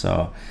stuff.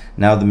 So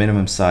now the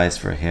minimum size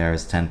for a hair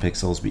is 10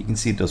 pixels, but you can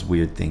see it does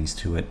weird things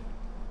to it.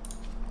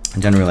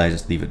 And generally I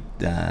just leave it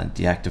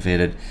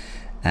deactivated,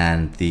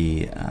 and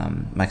the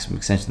maximum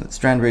extension that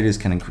strand radius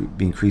can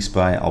be increased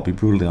by, I'll be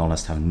brutally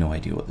honest, I have no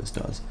idea what this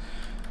does.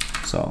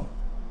 So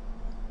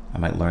I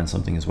might learn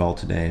something as well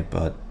today,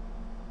 but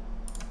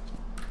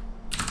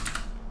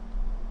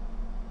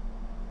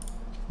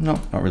no,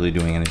 not really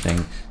doing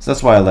anything. So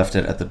that's why I left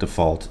it at the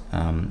default.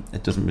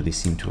 It doesn't really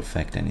seem to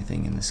affect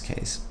anything in this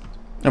case.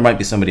 There might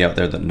be somebody out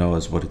there that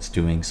knows what it's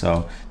doing,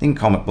 so they can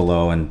comment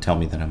below and tell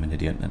me that I'm an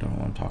idiot and I don't know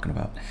what I'm talking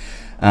about.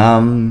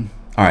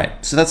 All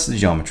right, so that's the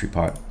geometry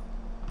part.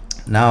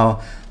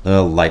 Now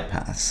the light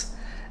paths.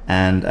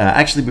 And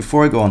actually,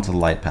 before I go on to the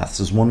light paths,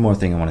 there's one more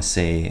thing I want to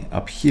say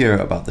up here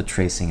about the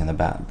tracing and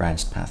the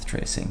branched path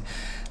tracing.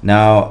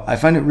 Now, I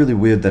find it really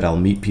weird that I'll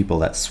meet people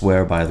that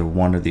swear by either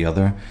one or the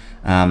other.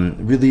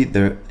 Really,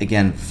 they're,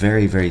 again,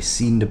 very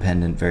scene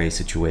dependent, very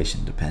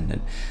situation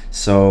dependent.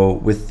 So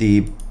with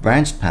the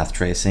branched path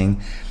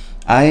tracing,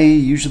 I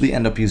usually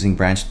end up using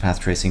branched path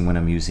tracing when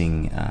I'm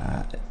using,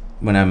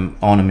 when I'm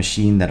on a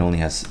machine that only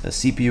has a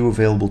CPU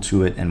available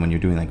to it, and when you're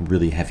doing like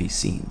really heavy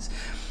scenes.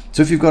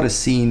 So if you've got a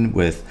scene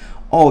with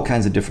all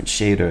kinds of different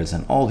shaders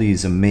and all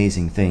these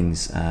amazing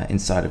things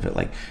inside of it,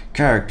 like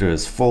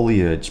characters,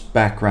 foliage,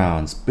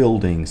 backgrounds,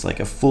 buildings, like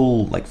a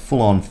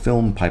full-on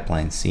film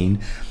pipeline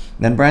scene,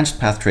 then branched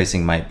path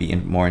tracing might be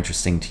more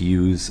interesting to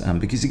use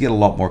because you get a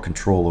lot more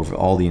control over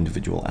all the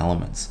individual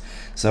elements.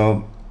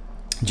 So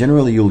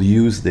generally you'll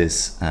use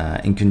this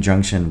in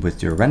conjunction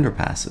with your render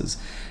passes,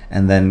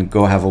 and then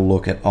go have a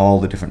look at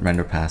all the different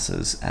render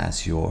passes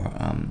as you're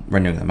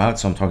rendering them out.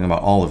 So I'm talking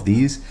about all of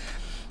these.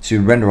 So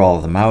you render all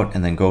of them out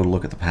and then go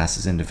look at the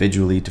passes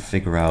individually to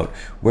figure out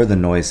where the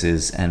noise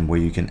is and where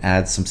you can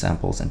add some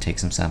samples and take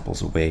some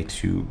samples away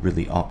to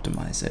really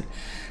optimize it.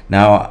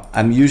 Now,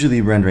 I'm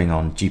usually rendering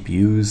on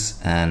GPUs,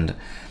 and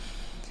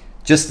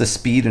just the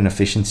speed and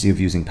efficiency of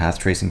using path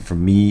tracing for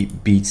me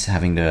beats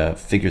having to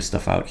figure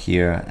stuff out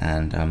here,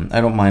 and I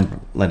don't mind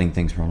letting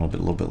things run a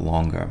little bit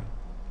longer.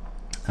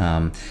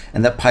 And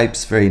that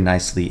pipes very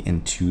nicely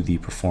into the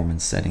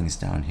performance settings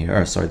down here,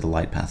 or sorry, the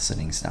light path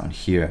settings down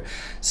here.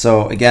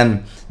 So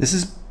again, this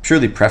is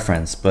purely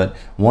preference, but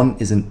one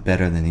isn't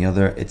better than the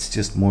other. It's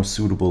just more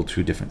suitable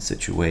to a different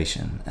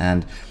situation.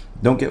 And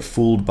don't get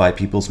fooled by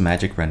people's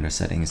magic render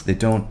settings. They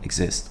don't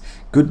exist.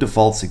 Good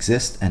defaults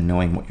exist, and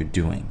knowing what you're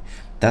doing.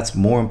 That's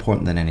more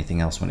important than anything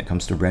else when it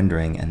comes to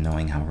rendering and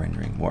knowing how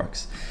rendering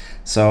works.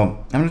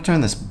 So I'm going to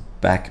turn this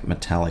back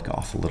metallic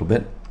off a little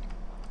bit.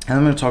 And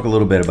I'm going to talk a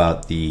little bit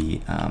about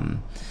the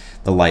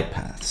light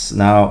paths.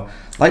 Now,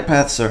 light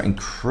paths are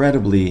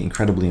incredibly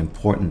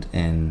important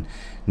in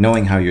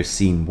knowing how your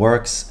scene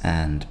works,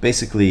 and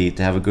basically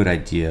to have a good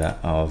idea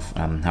of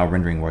how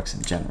rendering works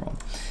in general.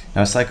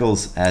 Now,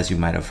 cycles, as you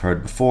might have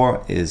heard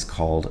before, is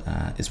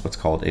what's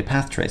called a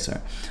path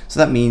tracer. So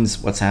that means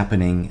what's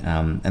happening,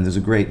 and there's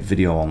a great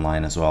video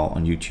online as well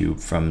on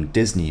YouTube from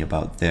Disney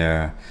about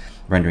their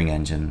rendering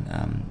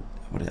engine.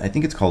 I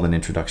think it's called An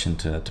Introduction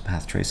to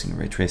Path Tracing and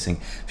Ray Tracing.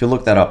 If you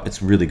look that up,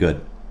 it's really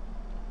good.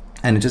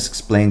 And it just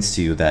explains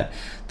to you that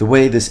the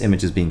way this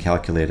image is being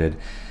calculated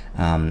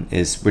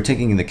is we're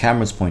taking the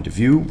camera's point of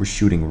view, we're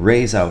shooting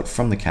rays out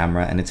from the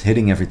camera, and it's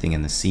hitting everything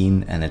in the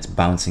scene, and it's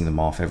bouncing them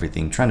off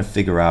everything, trying to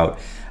figure out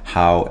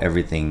how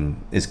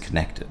everything is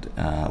connected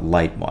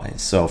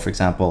light-wise. So for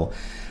example,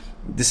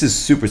 this is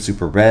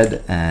super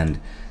red, and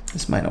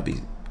this might not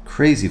be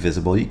crazy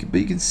visible,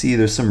 but you can see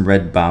there's some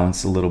red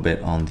bounce a little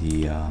bit on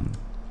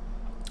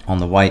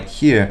the white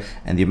here,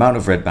 and the amount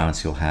of red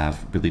bounce you'll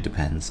have really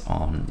depends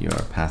on your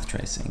path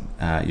tracing,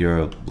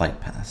 your light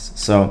paths.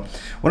 So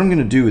what I'm going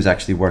to do is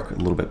actually work a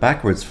little bit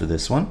backwards for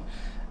this one,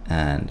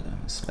 and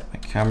select my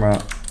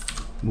camera,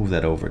 move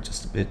that over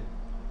just a bit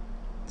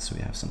so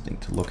we have something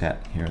to look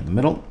at here in the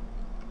middle.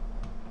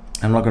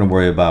 I'm not going to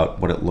worry about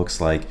what it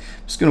looks like,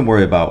 I'm just going to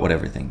worry about what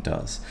everything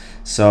does.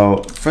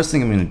 So first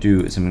thing I'm going to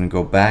do is I'm going to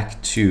go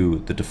back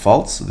to the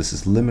defaults. So this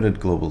is limited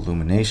global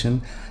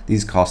illumination.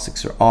 These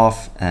caustics are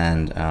off,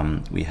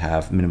 and we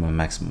have minimum and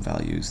maximum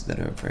values that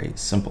are very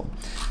simple.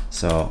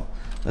 So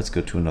let's go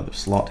to another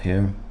slot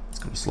here. Let's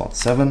go to slot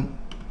 7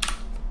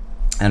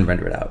 and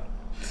render it out.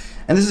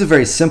 And this is a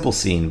very simple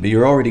scene, but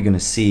you're already going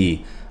to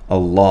see a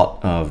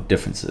lot of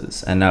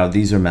differences. And now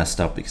these are messed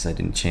up because I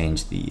didn't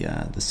change the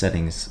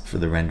settings for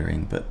the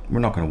rendering, but we're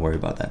not going to worry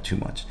about that too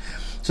much.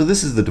 So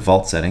this is the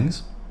default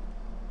settings,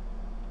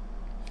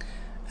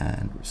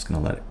 and we're just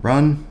going to let it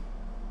run.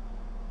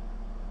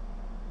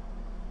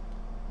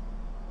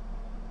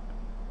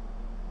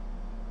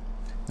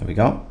 There we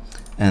go.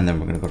 And then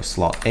we're going to go to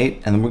slot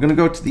 8, and then we're going to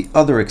go to the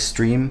other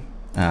extreme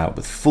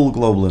with full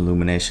global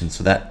illumination.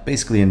 So that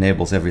basically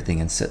enables everything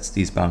and sets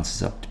these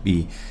bounces up to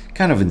be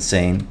kind of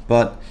insane.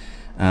 But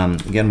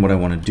again, what I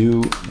want to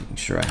do, making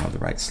sure I have the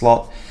right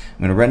slot, I'm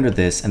going to render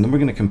this, and then we're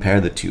going to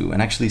compare the two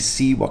and actually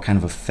see what kind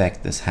of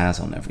effect this has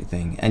on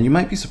everything. And you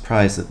might be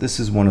surprised that this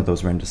is one of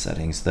those render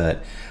settings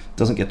that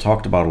doesn't get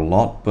talked about a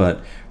lot,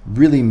 but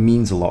really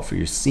means a lot for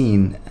your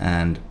scene,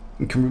 and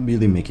it can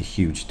really make a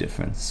huge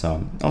difference.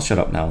 So I'll shut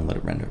up now and let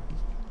it render.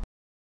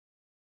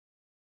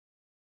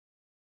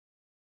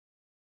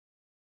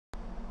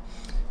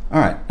 All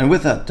right, and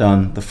with that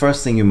done, the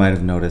first thing you might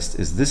have noticed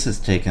is this has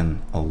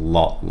taken a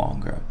lot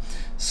longer.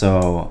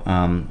 So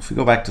if we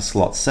go back to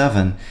slot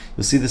 7,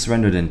 you'll see this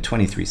rendered in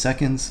 23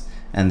 seconds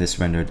and this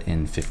rendered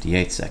in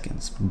 58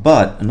 seconds.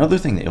 But another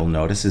thing that you'll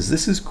notice is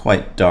this is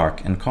quite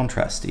dark and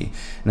contrasty,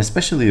 and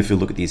especially if you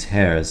look at these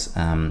hairs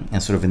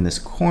and sort of in this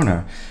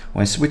corner,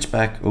 when I switch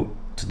back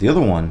to the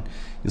other one,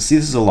 you'll see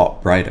this is a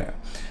lot brighter.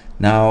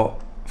 Now,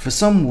 for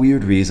some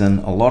weird reason,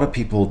 a lot of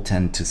people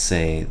tend to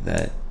say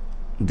that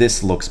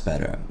this looks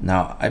better.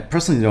 Now, I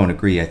personally don't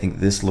agree. I think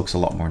this looks a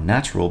lot more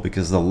natural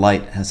because the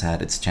light has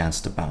had its chance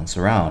to bounce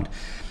around.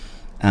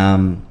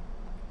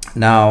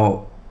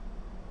 Now,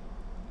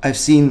 I've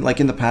seen, like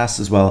in the past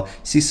as well,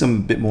 see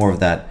some bit more of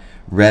that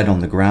red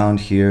on the ground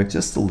here,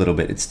 just a little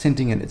bit. It's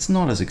tinting it. It's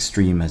not as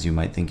extreme as you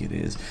might think it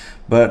is.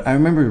 But I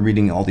remember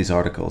reading all these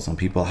articles on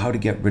people, how to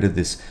get rid of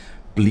this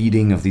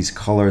bleeding of these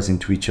colors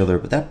into each other.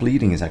 But that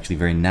bleeding is actually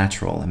very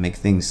natural and makes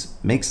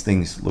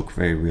things look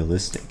very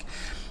realistic.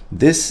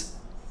 This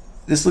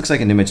looks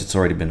like an image that's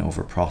already been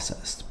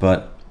over-processed,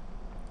 but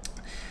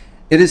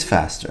it is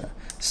faster.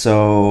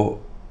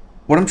 So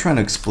what I'm trying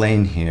to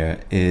explain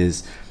here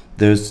is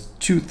there's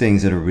two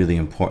things that are really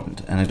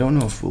important, and I don't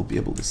know if we'll be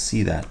able to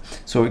see that.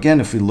 So again,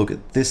 if we look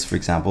at this, for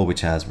example, which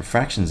has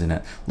refractions in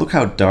it, look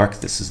how dark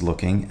this is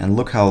looking, and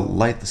look how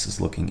light this is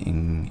looking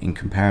in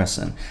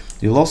comparison.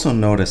 You'll also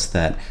notice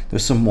that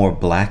there's some more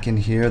black in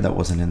here that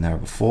wasn't in there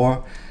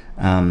before,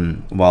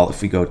 while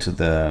if we go to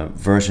the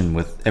version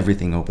with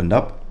everything opened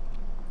up,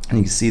 and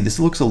you can see this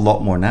looks a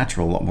lot more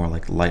natural, a lot more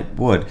like light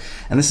wood.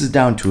 And this is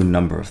down to a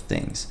number of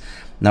things.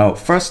 Now,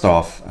 first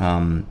off,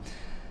 I'm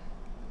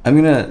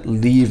going to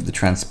leave the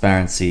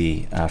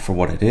transparency for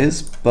what it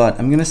is, but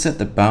I'm going to set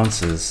the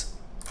bounces.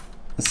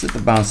 Let's set the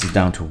bounces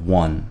down to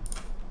 1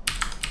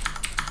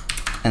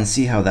 and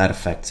see how that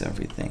affects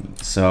everything.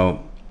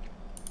 So,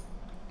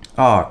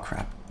 oh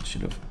crap, I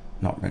should have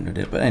not rendered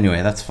it. But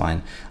anyway, that's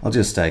fine. I'll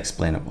just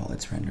explain it while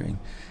it's rendering.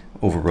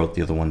 Overwrote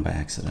the other one by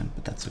accident,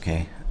 but that's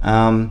okay.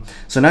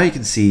 So now you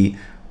can see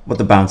what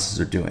the bounces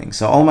are doing.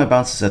 So all my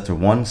bounces set to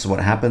 1. So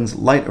what happens?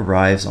 Light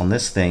arrives on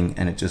this thing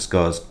and it just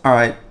goes, all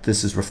right,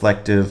 this is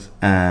reflective,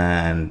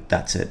 and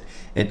that's it.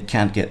 It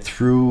can't get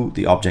through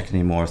the object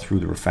anymore, through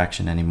the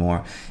refraction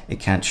anymore.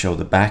 It can't show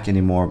the back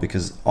anymore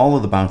because all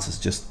of the bounces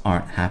just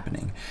aren't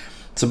happening.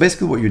 So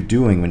basically what you're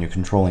doing when you're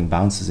controlling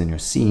bounces in your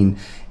scene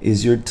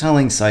is you're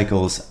telling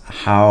cycles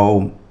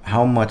how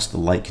much the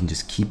light can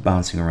just keep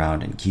bouncing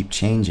around and keep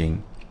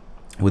changing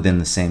within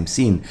the same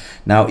scene.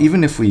 Now,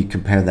 even if we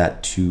compare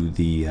that to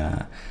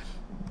the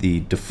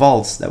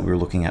defaults that we were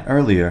looking at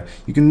earlier,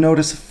 you can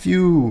notice a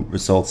few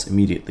results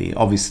immediately.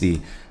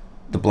 Obviously,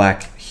 the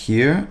black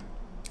here,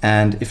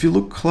 and if you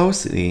look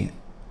closely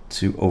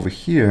to over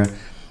here,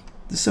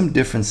 there's some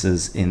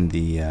differences in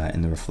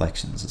the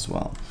reflections as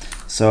well.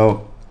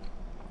 So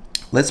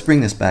let's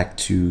bring this back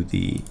to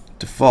the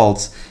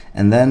defaults,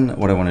 and then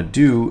what I want to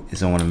do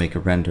is I want to make a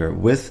render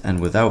with and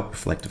without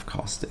reflective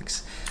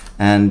caustics.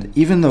 And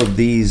even though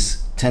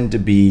these tend to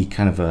be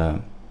kind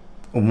of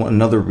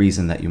another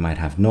reason that you might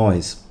have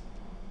noise,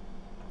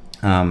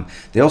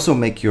 they also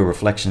make your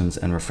reflections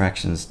and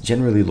refractions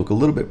generally look a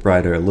little bit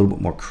brighter, a little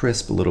bit more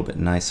crisp, a little bit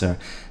nicer.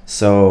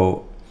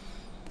 So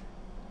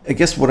I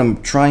guess what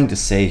I'm trying to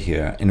say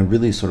here in a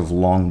really sort of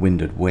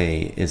long-winded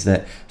way is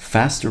that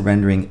faster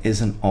rendering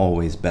isn't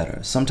always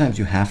better. Sometimes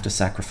you have to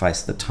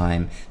sacrifice the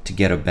time to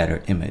get a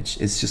better image.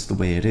 It's just the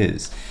way it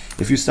is.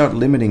 If you start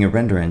limiting a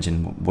render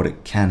engine, what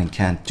it can and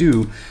can't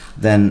do,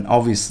 then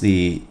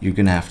obviously you're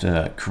going to have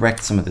to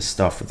correct some of this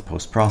stuff with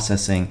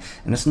post-processing,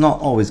 and it's not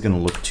always going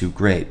to look too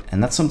great.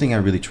 And that's something I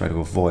really try to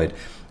avoid.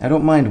 I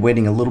don't mind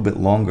waiting a little bit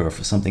longer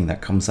for something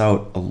that comes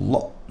out a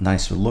lot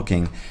nicer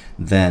looking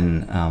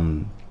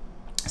than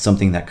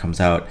something that comes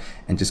out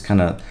and just kind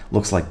of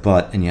looks like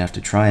butt and you have to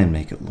try and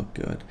make it look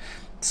good.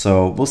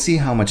 So we'll see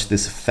how much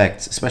this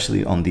affects,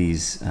 especially on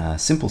these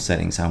simple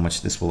settings, how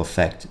much this will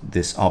affect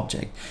this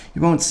object.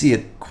 You won't see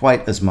it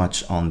quite as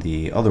much on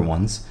the other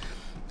ones.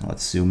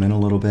 Let's zoom in a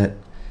little bit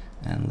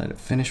and let it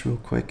finish real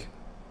quick.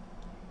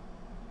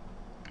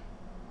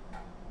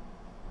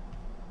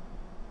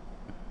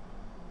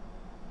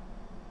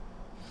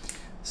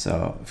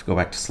 So if we go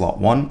back to slot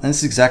 1, and this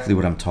is exactly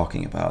what I'm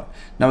talking about.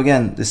 Now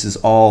again, this is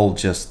all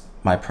just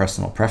my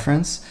personal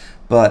preference,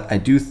 but I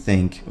do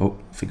think,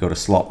 if we go to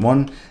slot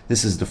 1,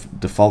 this is the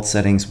default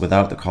settings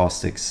without the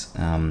caustics,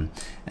 and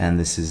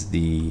this is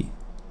the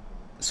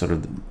sort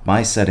of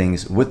my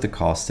settings with the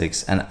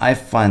caustics, and I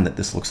find that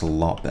this looks a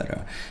lot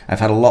better. I've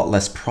had a lot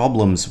less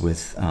problems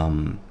with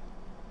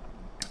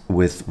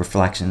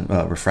refractions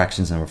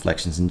and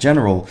reflections in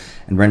general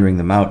and rendering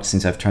them out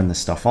since I've turned this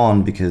stuff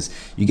on, because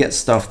you get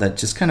stuff that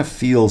just kind of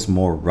feels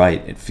more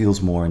right. It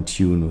feels more in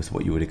tune with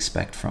what you would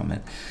expect from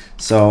it.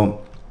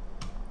 So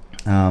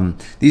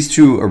these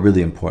two are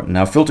really important.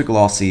 Now filter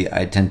glossy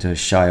I tend to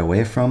shy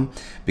away from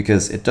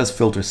because it does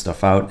filter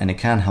stuff out and it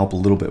can help a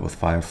little bit with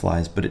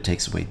fireflies, but it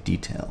takes away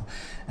detail.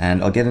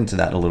 And I'll get into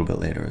that a little bit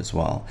later as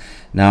well.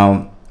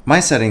 Now my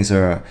settings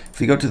are, if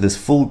we go to this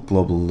full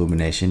global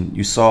illumination,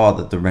 you saw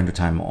that the render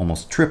time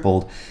almost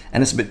tripled,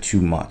 and it's a bit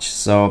too much.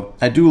 So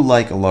I do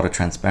like a lot of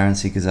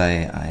transparency because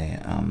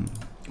I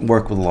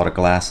work with a lot of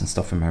glass and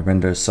stuff in my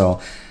renders.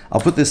 So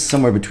I'll put this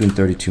somewhere between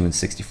 32 and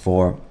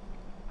 64.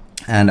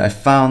 And I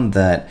found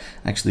that,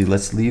 actually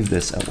let's leave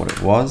this at what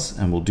it was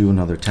and we'll do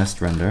another test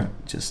render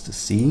just to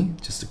see,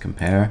 just to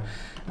compare.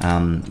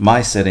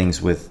 My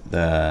settings with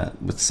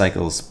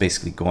cycles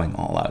basically going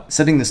all out.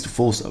 Setting this to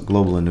full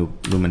global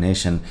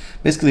illumination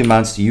basically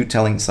amounts to you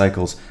telling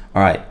cycles,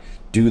 all right,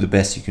 do the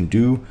best you can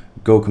do,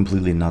 go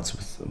completely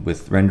nuts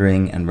with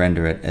rendering and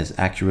render it as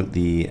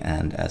accurately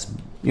and as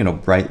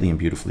brightly and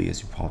beautifully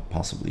as you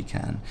possibly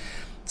can.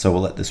 So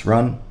we'll let this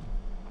run,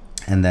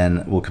 and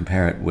then we'll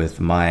compare it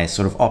with my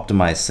sort of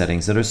optimized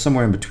settings that are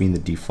somewhere in between the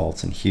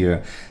defaults and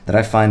here, that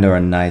I find are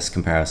a nice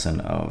comparison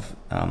of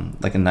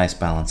like a nice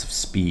balance of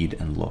speed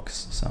and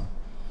looks. So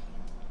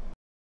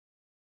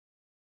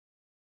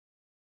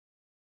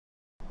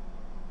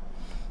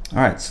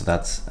all right, so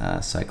that's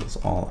cycles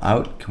all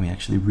out. Can we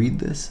actually read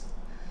this?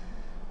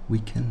 We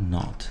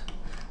cannot.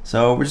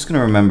 So we're just going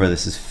to remember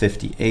this is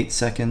 58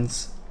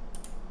 seconds,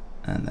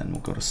 and then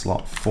we'll go to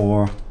slot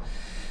 4.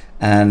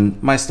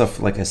 And my stuff,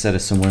 like I said,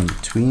 is somewhere in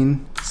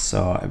between.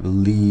 So I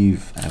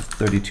believe I have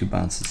 32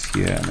 bounces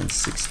here and then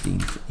 16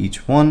 for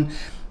each one.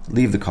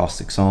 Leave the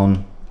caustics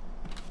on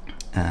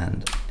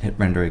and hit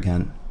render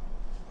again.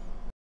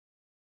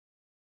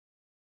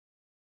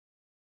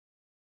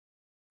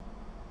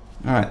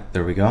 All right,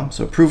 there we go.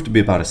 So it proved to be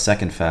about a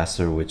second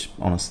faster, which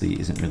honestly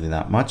isn't really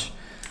that much.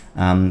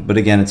 But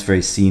again, it's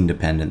very scene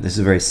dependent. This is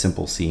a very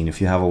simple scene. If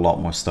you have a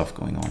lot more stuff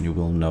going on, you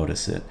will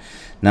notice it.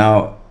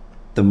 Now,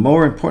 the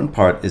more important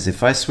part is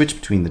if I switch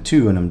between the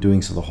two, and I'm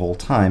doing so the whole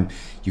time,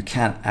 you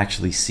can't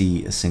actually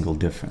see a single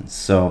difference.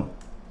 So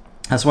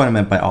that's what I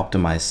meant by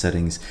optimized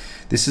settings.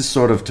 This is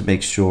sort of to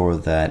make sure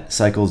that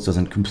Cycles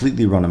doesn't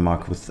completely run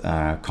amok with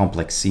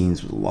complex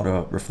scenes with a lot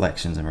of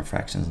reflections and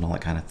refractions and all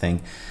that kind of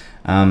thing.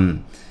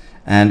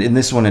 And in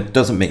this one, it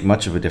doesn't make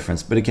much of a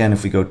difference. But again,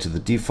 if we go to the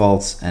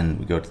defaults and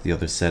we go to the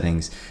other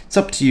settings, it's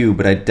up to you,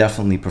 but I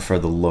definitely prefer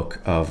the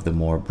look of the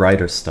more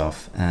brighter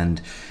stuff.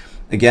 And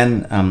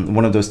again,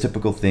 one of those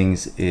typical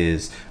things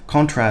is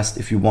contrast.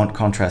 If you want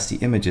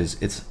contrasty images,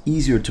 it's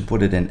easier to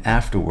put it in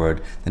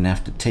afterward than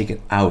have to take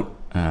it out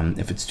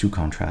if it's too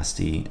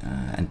contrasty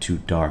and too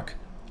dark.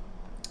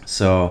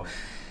 So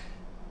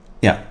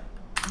yeah,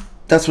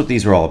 that's what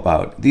these are all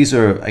about. These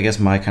are, I guess,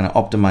 my kind of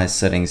optimized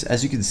settings.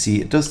 As you can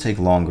see, it does take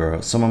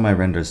longer. Some of my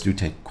renders do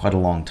take quite a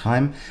long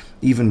time,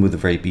 even with a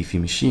very beefy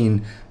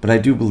machine, but I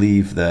do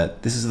believe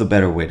that this is the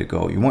better way to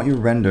go. You want your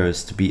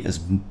renders to be as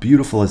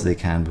beautiful as they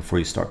can before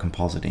you start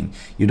compositing.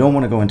 You don't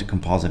want to go into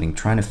compositing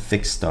trying to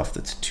fix stuff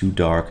that's too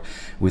dark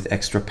with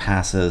extra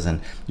passes,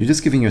 and you're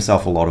just giving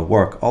yourself a lot of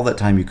work. All that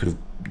time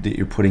that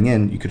you're putting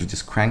in, you could have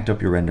just cranked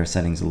up your render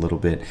settings a little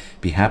bit,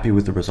 be happy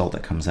with the result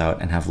that comes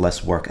out, and have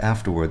less work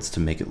afterwards to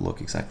make it look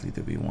exactly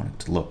the way you want it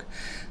to look.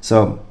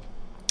 So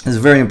it's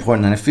very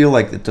important, and I feel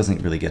like it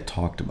doesn't really get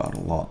talked about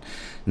a lot.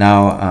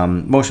 Now,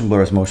 motion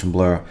blur is motion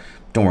blur.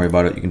 Don't worry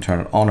about it. You can turn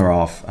it on or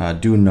off.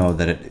 Do know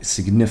that it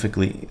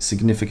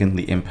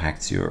significantly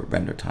impacts your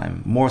render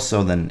time, more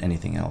so than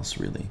anything else,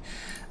 really.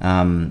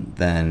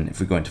 Then if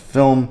we go into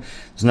film,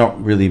 there's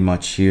not really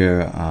much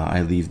here.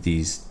 I leave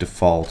these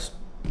default.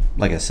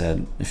 Like I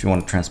said, if you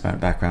want a transparent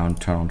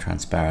background, turn on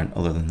transparent.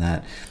 Other than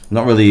that,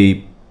 not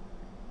really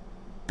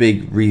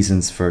big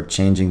reasons for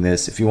changing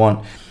this. If you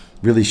want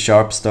really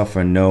sharp stuff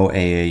or no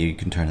AA, you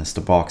can turn this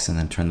to box and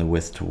then turn the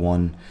width to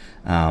 1.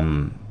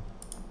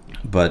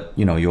 But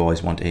you know, you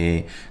always want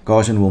AA.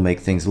 Gaussian will make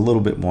things a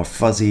little bit more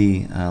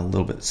fuzzy, a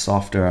little bit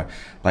softer.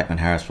 Blackman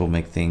Harris will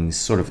make things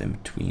sort of in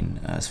between,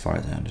 as far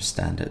as I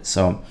understand it.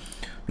 So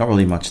not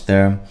really much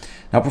there.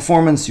 Now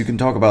performance, you can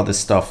talk about this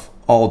stuff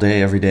all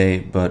day, every day,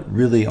 but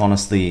really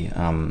honestly,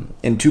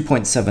 in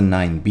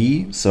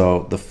 2.79b,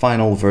 so the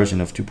final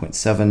version of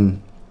 2.7,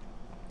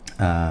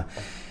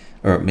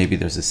 or maybe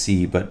there's a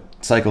C, but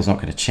cycle's not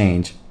going to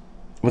change.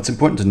 What's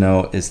important to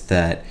know is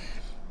that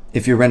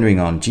if you're rendering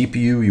on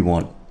GPU, you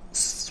want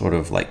sort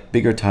of like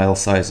bigger tile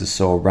sizes,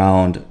 so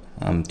around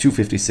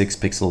 256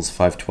 pixels,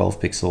 512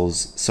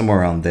 pixels, somewhere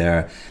around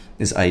there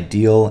is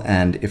ideal.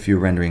 And if you're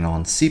rendering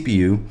on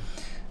CPU,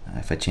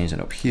 if I change it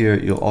up here,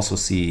 you'll also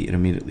see it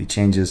immediately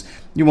changes.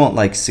 You want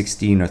like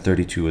 16 or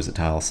 32 as a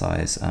tile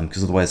size,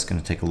 because otherwise it's going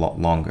to take a lot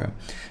longer.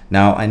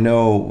 Now I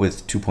know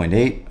with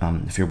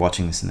 2.8, if you're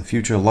watching this in the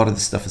future, a lot of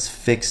this stuff is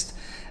fixed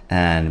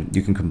and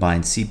you can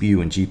combine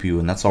CPU and GPU,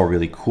 and that's all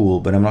really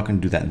cool, but I'm not going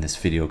to do that in this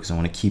video because I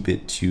want to keep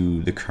it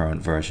to the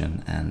current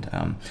version,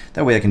 and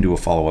that way I can do a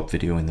follow-up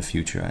video in the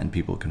future and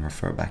people can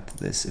refer back to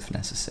this if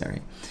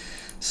necessary.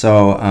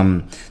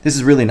 So this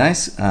is really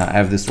nice. I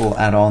have this little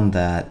add-on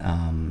that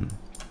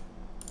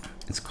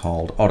it's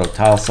called Auto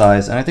Tile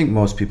Size, and I think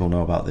most people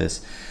know about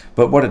this.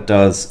 But what it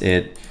does,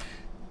 it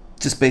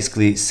just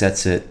basically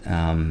sets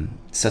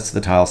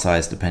the tile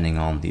size depending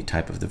on the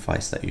type of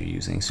device that you're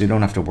using. So you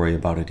don't have to worry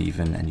about it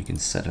even, and you can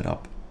set it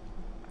up.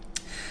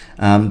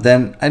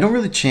 Then I don't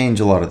really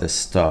change a lot of this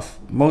stuff,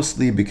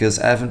 mostly because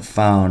I haven't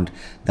found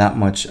that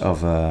much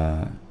of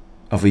a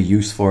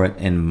use for it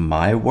in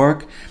my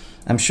work.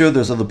 I'm sure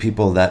there's other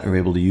people that are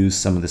able to use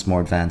some of this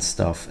more advanced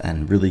stuff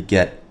and really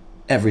get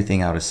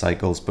everything out of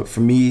cycles, but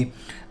for me,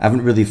 I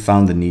haven't really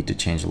found the need to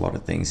change a lot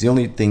of things. The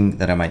only thing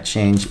that I might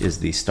change is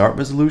the start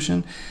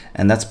resolution,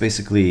 and that's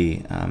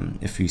basically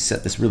if you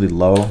set this really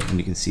low, and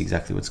you can see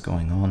exactly what's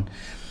going on.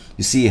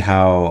 You see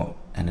how,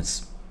 and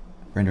it's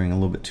rendering a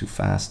little bit too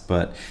fast,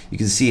 but you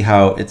can see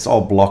how it's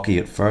all blocky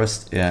at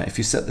first. If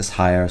you set this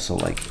higher, so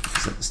like if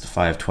you set this to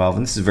 512,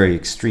 and this is very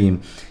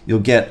extreme, you'll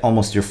get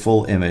almost your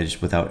full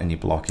image without any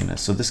blockiness.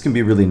 So this can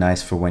be really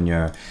nice for when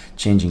you're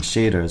changing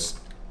shaders.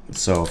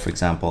 So for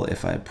example,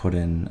 if I put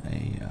in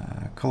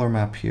a color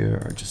map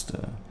here, or just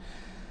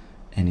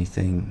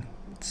anything,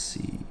 let's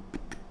see,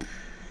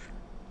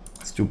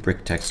 let's do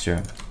brick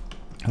texture.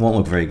 It won't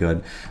look very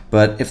good,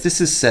 but if this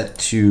is set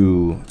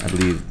to, I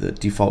believe the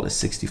default is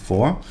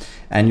 64,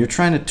 and you're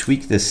trying to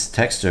tweak this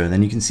texture,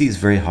 then you can see it's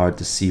very hard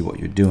to see what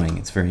you're doing.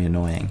 It's very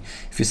annoying.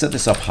 If you set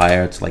this up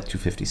higher to like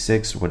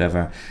 256 or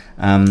whatever,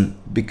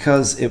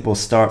 because it will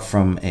start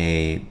from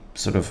a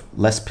sort of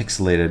less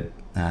pixelated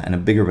and a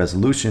bigger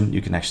resolution,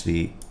 you can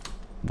actually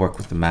work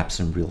with the maps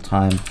in real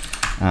time.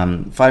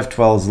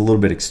 512 is a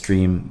little bit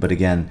extreme, but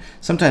again,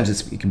 sometimes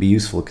it can be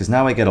useful because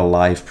now I get a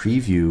live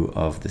preview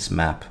of this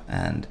map,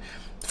 and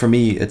for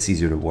me, it's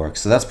easier to work.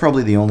 So that's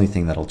probably the only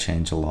thing that'll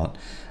change a lot.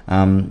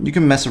 You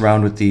can mess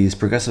around with these.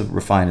 Progressive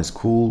Refine is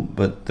cool,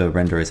 but the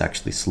render is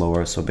actually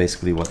slower. So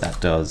basically what that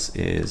does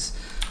is,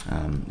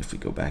 if we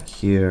go back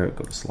here,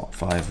 go to slot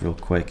 5 real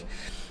quick.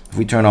 If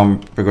we turn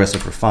on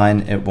Progressive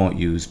Refine, it won't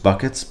use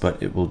buckets,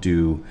 but it will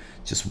do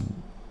just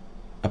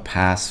a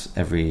pass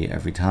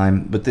every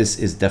time. But this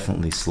is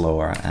definitely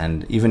slower,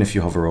 and even if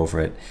you hover over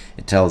it,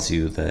 it tells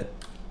you that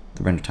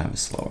the render time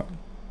is slower.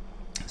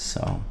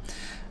 So,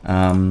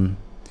 and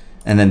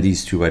then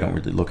these two I don't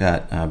really look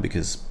at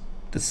because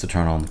that's to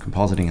turn on the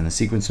compositing and the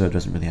sequencer. It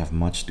doesn't really have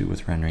much to do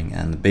with rendering.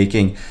 And the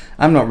baking,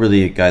 I'm not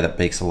really a guy that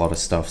bakes a lot of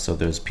stuff, so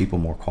there's people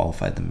more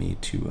qualified than me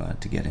to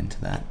get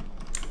into that.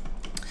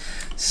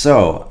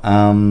 So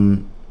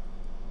now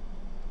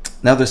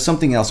there's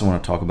something else I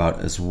want to talk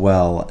about as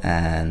well,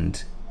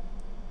 and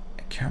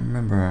I can't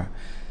remember.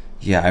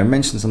 Yeah, I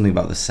mentioned something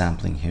about the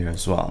sampling here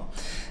as well.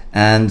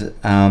 And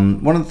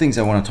one of the things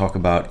I want to talk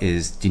about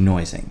is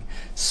denoising.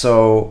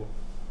 So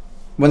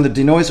when the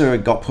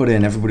denoiser got put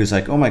in, everybody's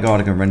like, oh my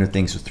god, I can render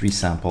things with 3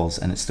 samples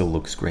and it still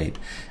looks great.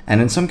 And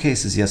in some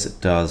cases, yes,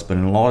 it does, but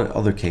in a lot of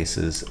other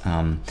cases,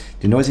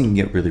 denoising can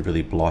get really,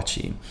 really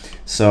blotchy.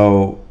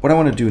 So what I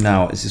want to do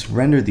now is just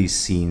render these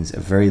scenes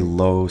at very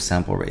low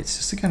sample rates,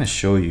 just to kind of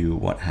show you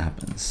what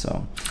happens.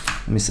 So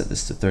let me set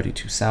this to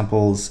 32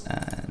 samples,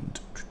 and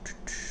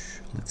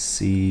let's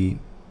see.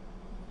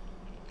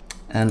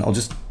 And I'll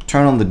just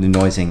turn on the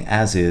denoising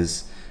as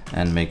is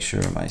and make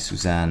sure my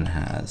Suzanne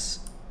has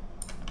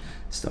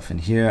stuff in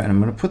here, and I'm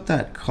going to put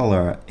that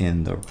color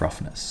in the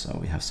roughness so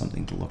we have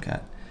something to look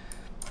at.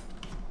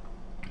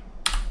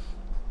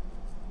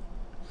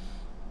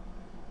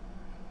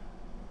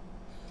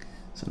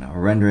 So now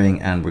we're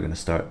rendering and we're going to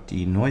start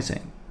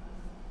denoising.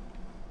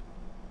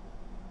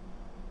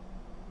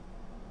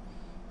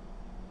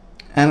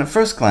 And at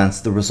first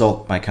glance, the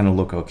result might kind of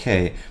look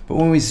okay, but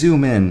when we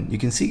zoom in, you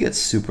can see it gets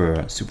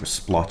super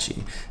splotchy.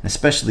 And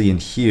especially in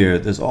here,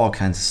 there's all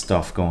kinds of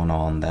stuff going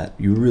on that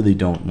you really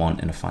don't want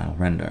in a final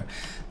render.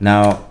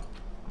 Now,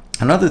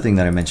 another thing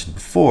that I mentioned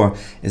before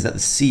is that the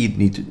seed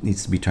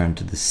needs to be turned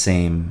to the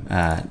same,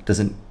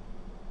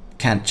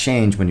 can't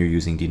change when you're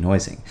using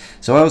denoising.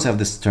 So I always have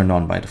this turned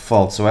on by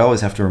default, so I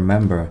always have to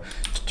remember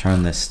to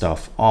turn this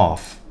stuff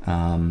off.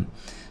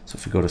 So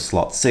if we go to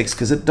slot 6,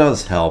 because it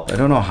does help. I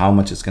don't know how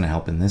much it's going to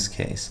help in this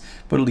case,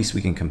 but at least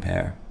we can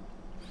compare.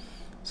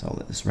 So I'll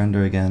let this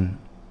render again.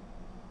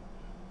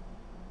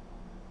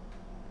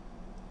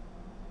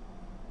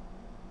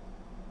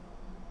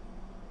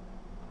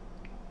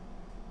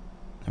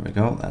 There we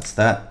go, that's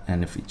that.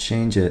 And if we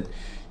change it,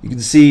 you can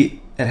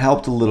see it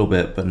helped a little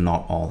bit, but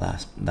not all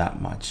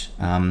that much.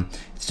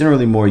 It's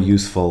generally more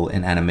useful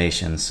in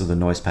animations, so the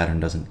noise pattern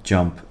doesn't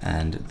jump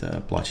and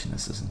the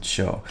blotchiness doesn't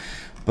show.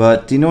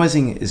 But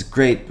denoising is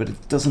great, but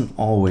it's not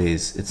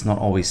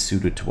always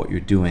suited to what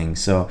you're doing.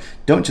 So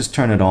don't just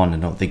turn it on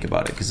and don't think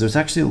about it, because there's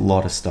actually a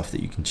lot of stuff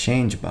that you can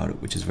change about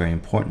it, which is very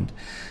important.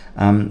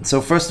 So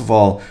first of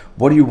all,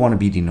 what do you want to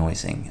be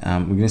denoising?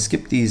 We're going to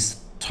skip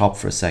these top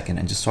for a second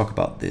and just talk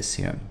about this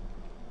here.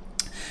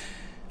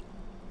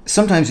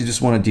 Sometimes you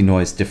just want to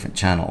denoise different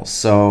channels.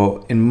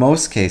 So in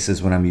most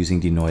cases, when I'm using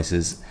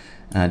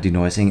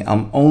denoising,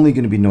 I'm only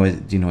going to be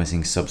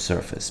denoising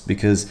subsurface,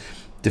 because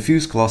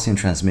diffuse Gaussian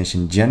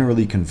transmission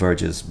generally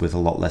converges with a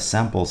lot less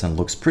samples and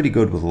looks pretty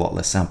good with a lot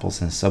less samples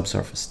than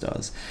subsurface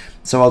does.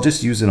 So I'll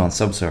just use it on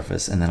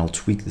subsurface and then I'll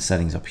tweak the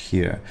settings up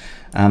here.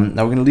 Now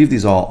we're going to leave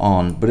these all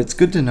on, but it's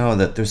good to know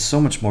that there's so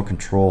much more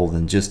control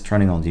than just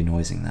turning on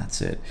denoising,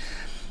 that's it.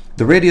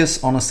 The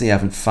radius, honestly, I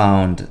haven't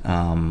found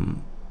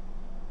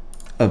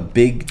a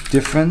big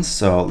difference,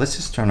 so let's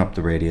just turn up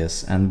the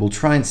radius and we'll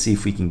try and see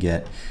if we can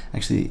get,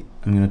 actually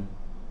I'm going to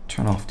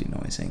turn off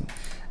denoising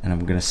and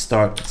I'm going to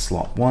start at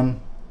slot 1.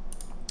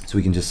 So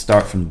we can just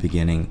start from the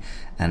beginning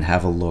and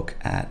have a look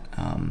at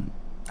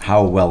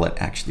how well it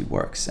actually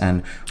works.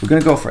 And we're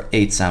going to go for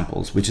 8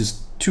 samples, which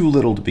is too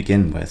little to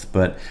begin with,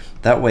 but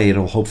that way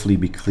it'll hopefully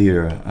be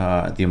clear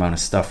the amount of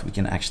stuff we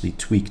can actually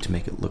tweak to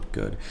make it look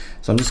good.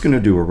 So I'm just going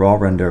to do a raw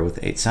render with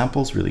 8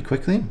 samples really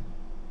quickly.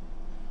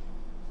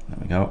 There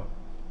we go.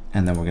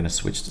 And then we're going to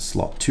switch to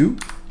slot 2.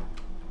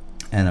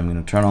 And I'm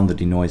going to turn on the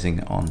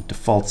denoising on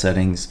default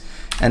settings.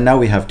 And now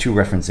we have 2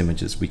 reference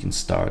images we can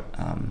start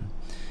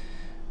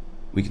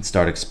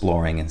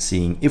exploring and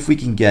seeing if we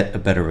can get a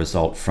better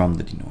result from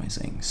the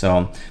denoising.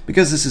 So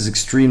because this is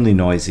extremely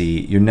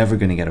noisy, you're never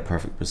going to get a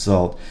perfect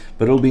result,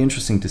 but it'll be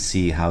interesting to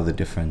see how the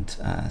different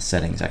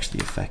settings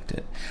actually affect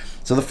it.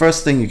 So the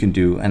first thing you can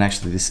do, and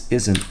actually this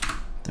isn't,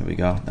 there we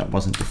go, that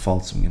wasn't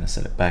default, so I'm going to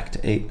set it back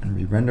to 8 and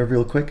re-render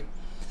real quick.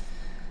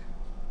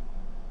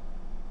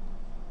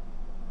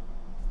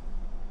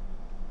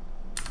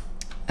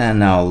 And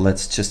now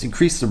let's just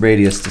increase the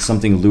radius to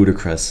something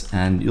ludicrous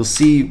and you'll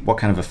see what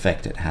kind of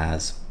effect it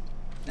has.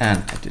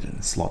 And I did it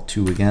in slot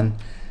 2 again.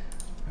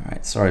 All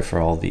right, sorry for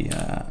all the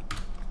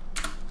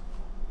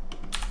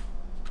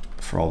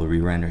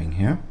re-rendering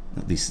here.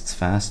 At least it's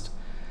fast.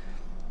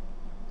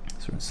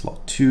 So we're in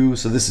slot 2.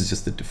 So this is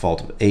just the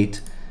default of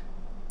 8.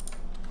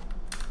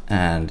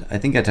 And I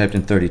think I typed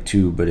in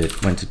 32, but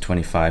it went to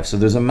 25. So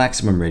there's a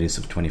maximum radius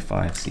of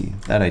 25. See,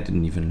 that I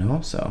didn't even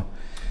know. So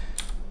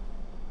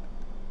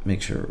make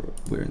sure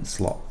we're in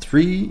slot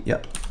 3.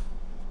 Yep.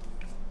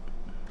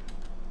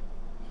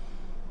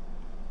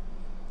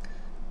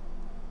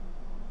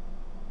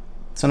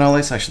 So now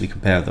let's actually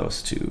compare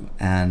those two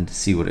and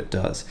see what it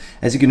does.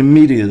 As you can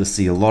immediately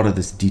see, a lot of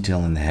this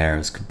detail in the hair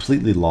is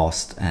completely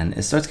lost and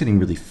it starts getting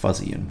really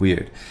fuzzy and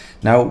weird.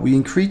 Now we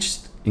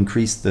increased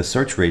the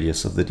search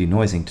radius of the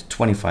denoising to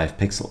 25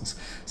 pixels.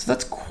 So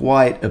that's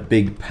quite a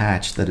big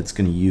patch that it's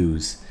going to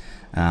use.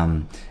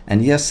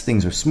 And yes,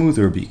 things are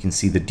smoother, but you can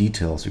see the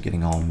details are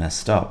getting all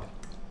messed up.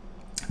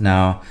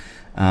 Now,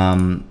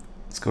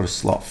 let's go to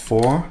slot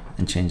 4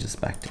 and change this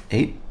back to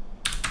 8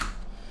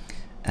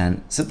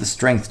 and set the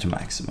strength to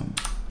maximum.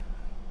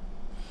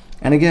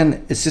 And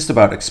again, it's just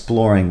about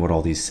exploring what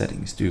all these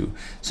settings do.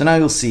 So now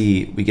you'll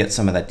see we get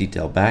some of that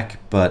detail back,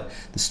 but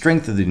the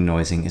strength of the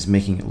denoising is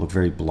making it look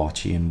very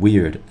blotchy and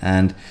weird.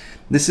 And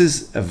this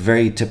is a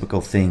very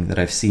typical thing that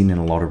I've seen in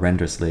a lot of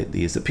renders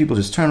lately, is that people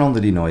just turn on the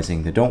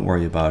denoising, they don't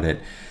worry about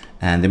it,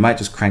 and they might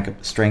just crank up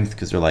the strength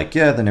because they're like,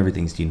 yeah, then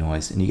everything's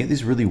denoised, and you get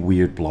these really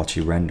weird blotchy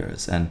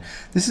renders. And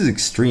this is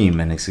extreme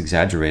and it's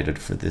exaggerated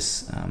for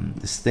this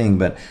thing,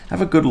 but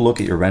have a good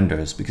look at your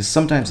renders, because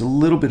sometimes a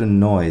little bit of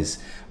noise,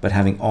 but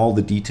having all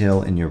the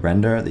detail in your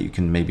render that you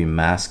can maybe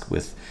mask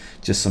with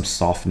just some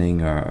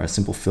softening or a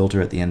simple filter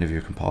at the end of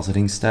your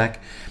compositing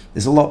stack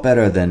is a lot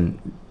better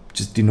than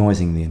just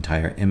denoising the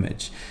entire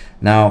image.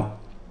 Now,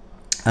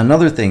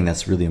 another thing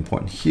that's really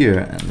important here,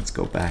 and let's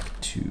go back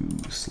to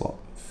slot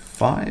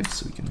 5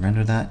 so we can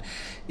render that,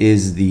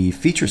 is the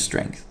feature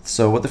strength.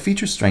 So what the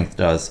feature strength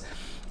does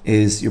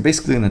is you're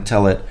basically going to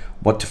tell it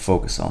what to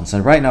focus on. So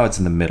right now it's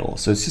in the middle,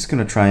 so it's just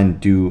going to try and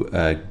do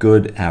a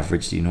good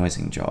average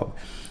denoising job.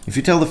 If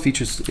you tell the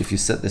features, if you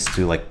set this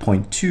to like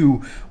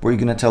 0.2, where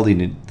you're going to tell the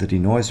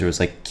denoiser is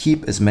like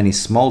keep as many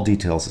small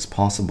details as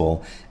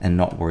possible and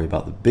not worry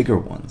about the bigger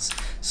ones.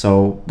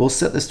 So we'll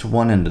set this to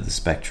one end of the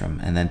spectrum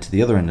and then to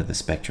the other end of the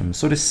spectrum,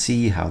 sort of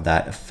see how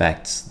that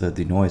affects the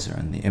denoiser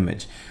and the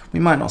image.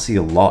 We might not see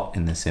a lot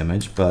in this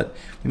image, but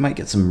we might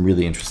get some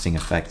really interesting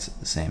effects at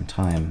the same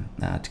time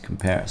to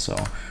compare. So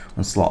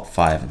on slot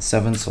 5 and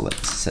 7, so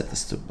let's set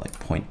this to like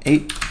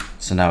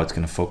 0.8. So now it's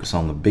going to focus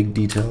on the big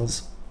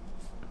details.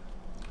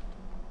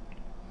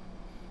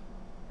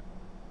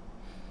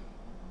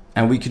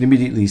 And we can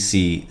immediately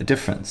see a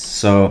difference.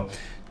 So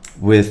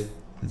with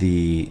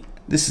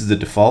this is the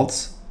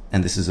defaults,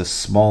 and this is a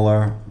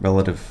smaller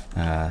relative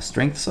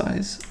strength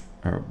size,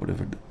 or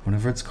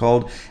whatever it's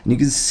called. And you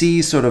can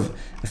see sort of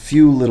a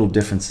few little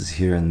differences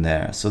here and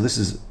there. So this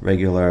is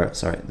regular,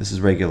 this is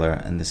regular,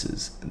 and this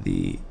is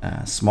the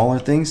smaller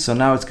things. So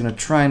now it's going to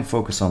try and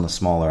focus on the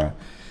smaller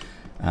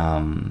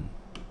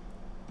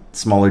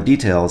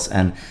details.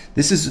 And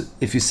this is,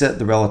 if you set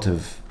the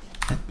relative,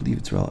 I believe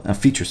it's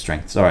feature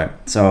strength, sorry.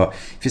 So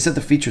if you set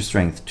the feature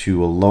strength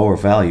to a lower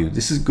value,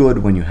 this is good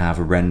when you have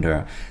a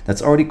render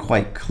that's already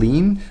quite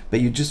clean, but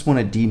you just want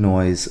to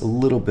denoise a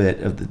little bit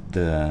of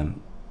the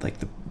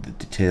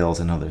details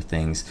and other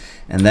things.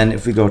 And then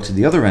if we go to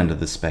the other end of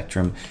the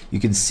spectrum, you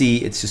can see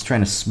it's just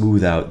trying to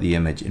smooth out the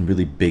image in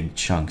really big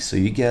chunks. So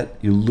you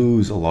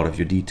lose a lot of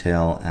your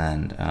detail,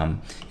 and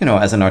you know,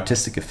 as an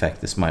artistic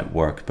effect, this might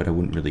work, but I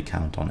wouldn't really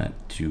count on it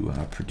to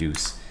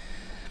produce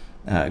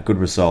a good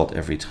result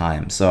every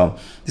time. So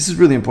this is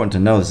really important to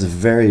know. This is a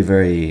very,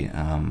 very,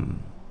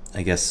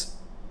 I guess,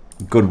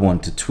 good one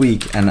to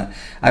tweak, and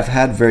I've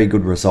had very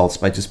good results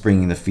by just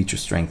bringing the feature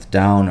strength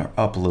down or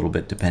up a little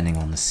bit depending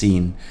on the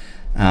scene.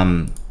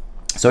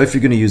 So if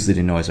you're going to use the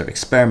denoiser,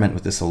 experiment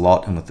with this a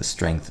lot and with the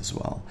strength as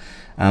well.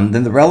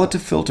 Then the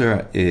relative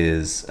filter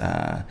is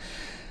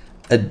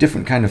a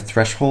different kind of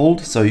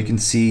threshold. So you can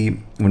see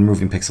when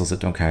removing pixels that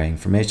don't carry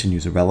information,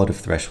 use a relative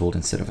threshold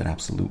instead of an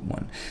absolute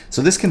one.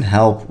 So this can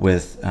help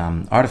with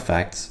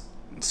artifacts.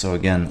 So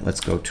again, let's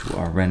go to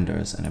our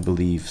renders, and I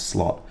believe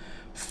slot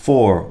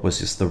 4 was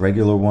just the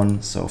regular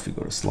one. So if we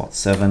go to slot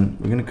 7,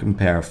 we're going to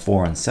compare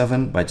 4 and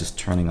 7 by just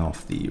turning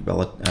off the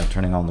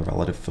turning on the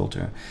relative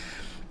filter.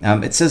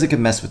 It says it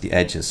can mess with the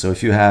edges. So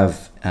if you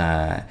have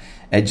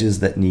edges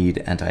that need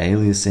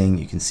anti-aliasing,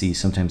 you can see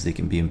sometimes they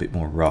can be a bit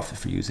more rough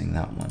if you're using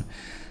that one.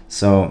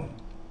 So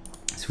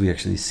we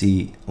actually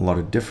see a lot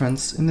of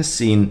difference in this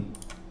scene.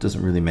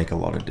 Doesn't really make a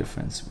lot of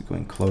difference. We're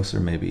going closer,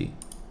 maybe.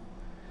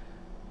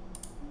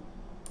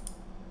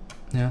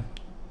 Yeah,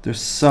 there's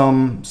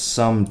some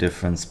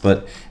difference,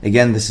 but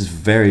again, this is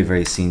very,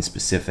 very scene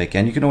specific,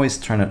 and you can always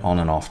turn it on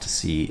and off to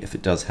see if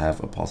it does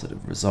have a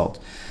positive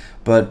result.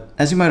 But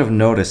as you might have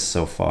noticed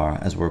so far,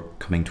 as we're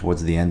coming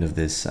towards the end of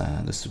this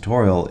this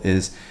tutorial,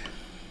 is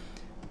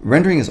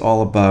rendering is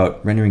all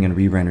about rendering and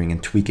re-rendering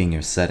and tweaking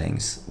your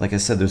settings. Like I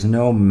said, there's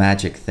no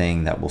magic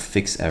thing that will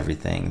fix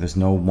everything. There's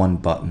no one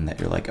button that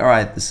you're like, all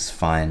right, this is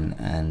fine.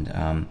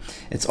 And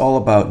it's all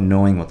about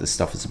knowing what this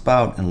stuff is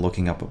about and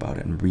looking up about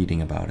it and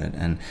reading about it.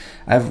 And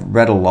I've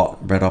read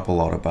up a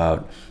lot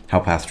about how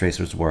path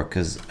tracers work,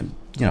 because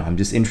you know, I'm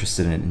just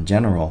interested in it in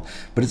general.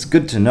 But it's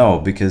good to know,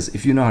 because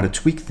if you know how to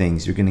tweak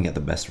things, you're going to get the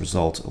best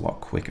result a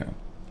lot quicker.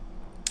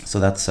 So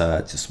that's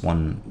just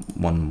one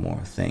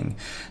more thing.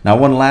 Now,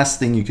 one last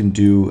thing you can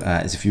do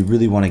is, if you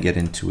really want to get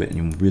into it and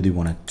you really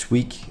want to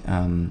tweak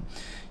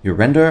your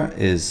render,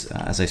 is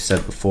as I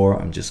said before,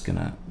 I'm just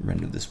gonna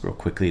render this real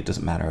quickly. It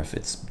doesn't matter if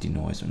it's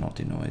denoised or not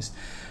denoised,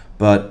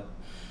 but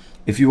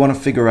if you want to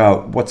figure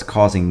out what's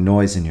causing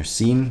noise in your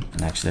scene,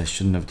 and actually I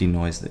shouldn't have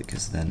denoised it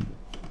because then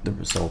the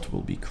result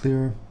will be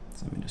clearer.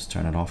 So let me just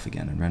turn it off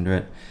again and render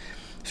it.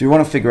 If you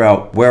want to figure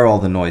out where all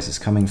the noise is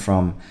coming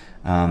from,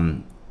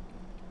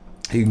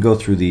 you can go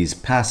through these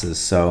passes.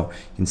 So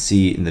you can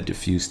see in the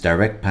diffuse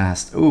direct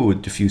pass,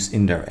 diffuse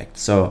indirect.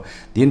 So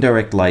the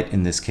indirect light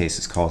in this case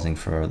is causing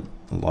for a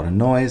lot of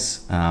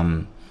noise,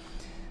 and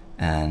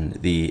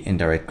the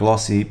indirect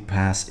glossy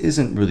pass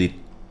isn't really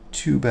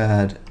too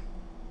bad.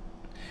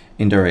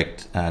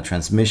 Indirect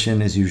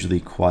transmission is usually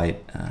quite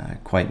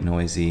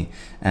noisy,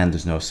 and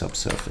there's no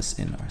subsurface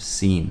in our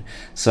scene.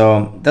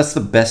 So that's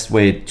the best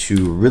way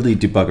to really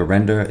debug a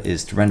render,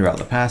 is to render out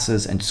the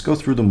passes and just go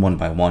through them one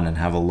by one and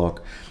have a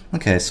look.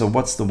 Okay, so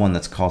what's the one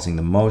that's causing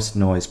the most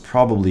noise?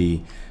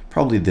 Probably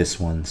this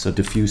one, so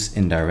diffuse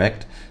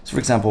indirect. So for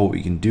example, what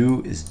we can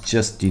do is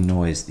just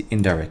denoise the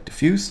indirect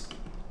diffuse.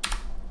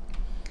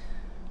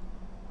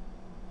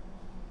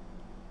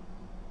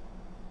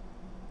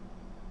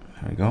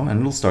 There we go, and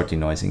it'll start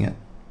denoising it.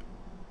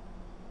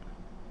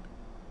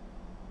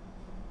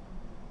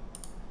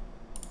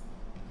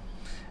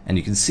 And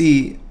you can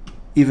see,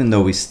 even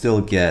though we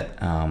still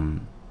get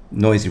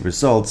noisy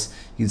results,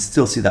 you can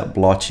still see that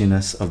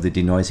blotchiness of the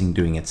denoising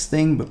doing its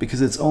thing, but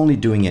because it's only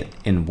doing it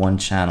in one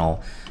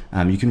channel,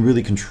 you can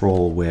really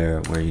control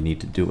where you need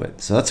to do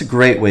it. So that's a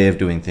great way of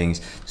doing things,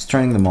 just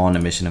turning them on,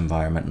 emission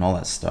environment and all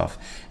that stuff.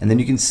 And then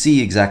you can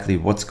see exactly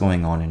what's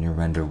going on in your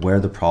render, where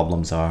the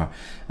problems are.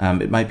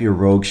 It might be a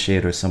rogue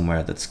shader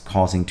somewhere that's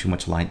causing too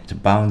much light to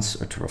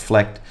bounce or to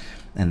reflect,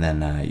 and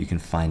then you can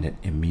find it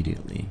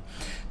immediately.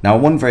 Now,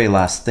 one very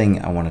last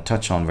thing I want to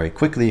touch on very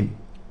quickly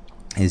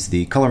is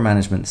the color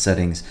management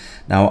settings.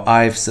 Now,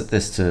 I've set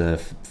this to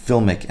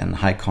filmic and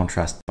high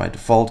contrast by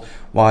default.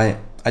 Why?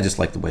 I just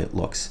like the way it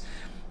looks.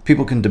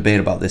 People can debate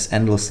about this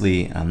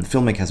endlessly.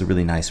 Filmic has a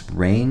really nice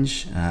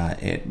range.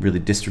 It really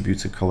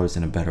distributes the colors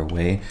in a better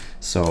way.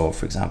 So,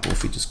 for example,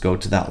 if we just go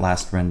to that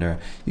last render,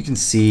 you can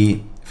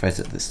see, if I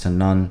set this to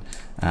none,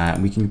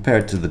 we can compare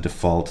it to the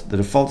default. The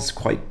default is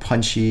quite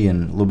punchy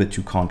and a little bit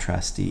too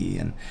contrasty,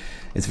 and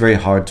it's very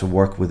hard to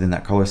work within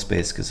that color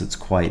space because it's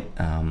quite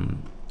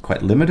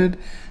limited.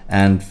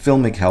 And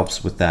Filmic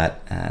helps with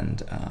that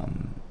and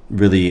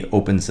really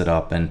opens it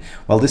up. And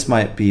while this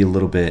might be a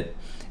little bit,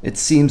 it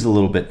seems a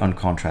little bit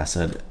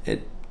uncontrasted,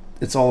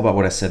 it's all about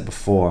what I said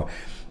before.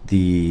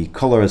 The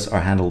colors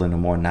are handled in a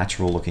more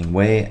natural looking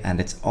way, and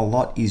it's a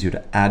lot easier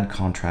to add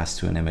contrast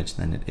to an image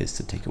than it is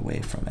to take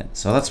away from it.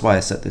 So that's why I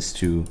set this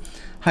to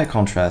high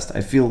contrast.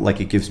 I feel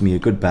like it gives me a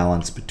good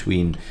balance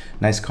between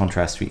nice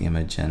contrast-free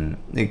image, and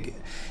it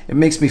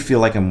makes me feel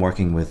like I'm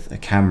working with a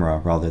camera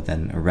rather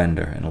than a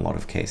render in a lot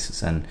of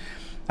cases. And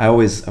I've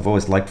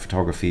always liked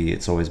photography.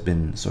 It's always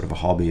been sort of a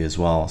hobby as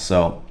well.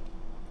 So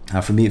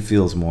for me, it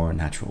feels more a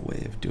natural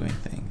way of doing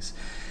things.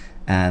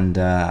 And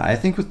I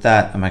think with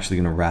that, I'm actually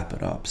going to wrap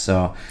it up.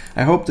 So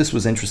I hope this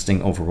was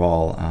interesting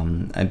overall.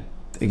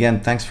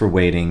 Again, thanks for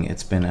waiting.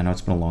 I know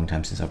it's been a long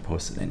time since I've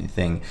posted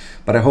anything,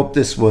 but I hope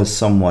this was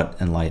somewhat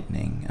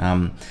enlightening.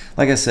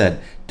 Like I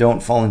said,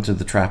 don't fall into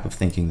the trap of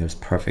thinking there's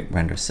perfect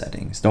render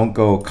settings. Don't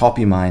go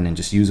copy mine and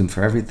just use them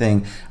for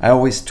everything. I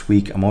always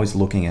tweak. I'm always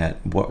looking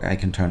at what I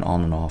can turn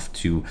on and off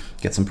to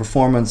get some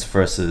performance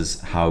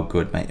versus how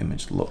good my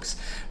image looks.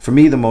 For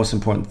me, the most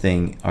important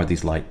thing are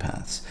these light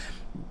paths.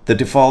 The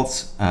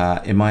defaults,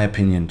 in my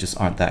opinion, just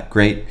aren't that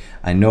great.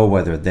 I know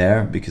why they're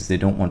there, because they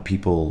don't want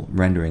people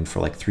rendering for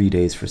like 3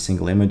 days for a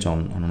single image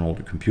on an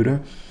older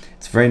computer.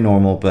 It's very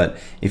normal, but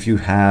if you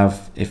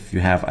have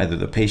either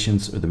the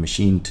patience or the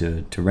machine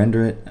to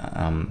render it,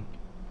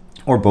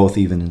 or both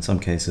even in some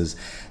cases,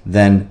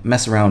 then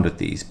mess around with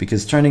these,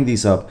 because turning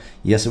these up,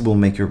 yes, it will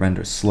make your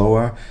render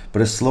slower,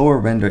 but a slower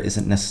render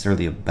isn't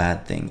necessarily a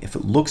bad thing. If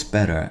it looks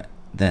better,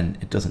 then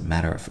it doesn't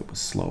matter if it was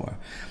slower.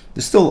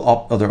 There's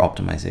still other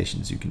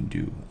optimizations you can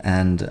do.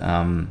 And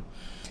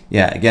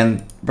yeah,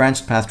 again,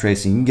 branched path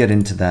tracing, you can get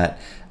into that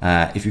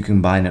if you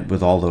combine it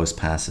with all those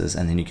passes,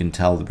 and then you can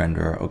tell the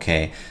renderer,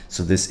 okay,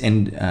 so this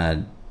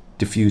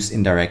diffuse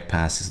indirect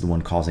pass is the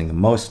one causing the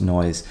most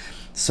noise.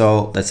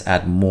 So let's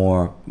add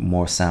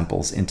more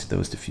samples into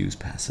those diffuse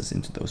passes,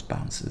 into those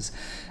bounces.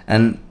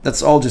 And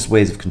that's all just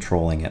ways of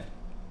controlling it.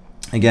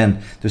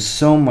 Again, there's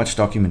so much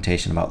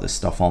documentation about this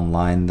stuff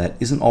online that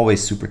isn't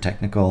always super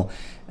technical,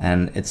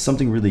 and it's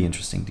something really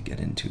interesting to get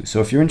into.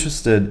 So if you're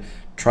interested,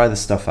 try this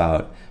stuff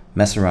out,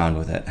 mess around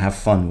with it, have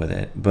fun with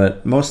it,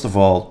 but most of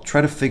all, try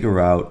to figure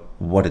out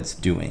what it's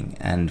doing,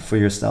 and for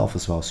yourself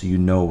as well, so you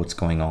know what's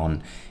going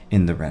on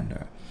in the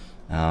render.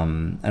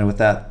 And with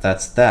that,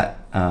 that's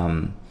that.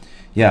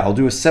 Yeah, I'll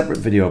do a separate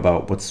video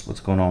about what's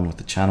going on with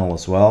the channel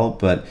as well,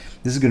 but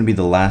this is going to be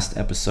the last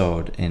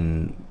episode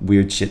in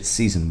Weird Shit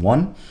Season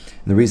 1.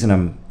 And the reason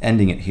I'm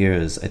ending it here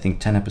is I think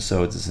 10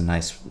 episodes is a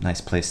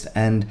nice place to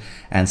end,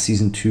 and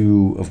Season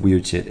 2 of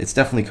Weird Shit, it's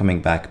definitely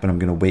coming back, but I'm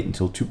going to wait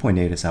until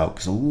 2.8 is out,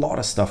 because a lot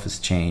of stuff has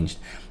changed.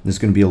 There's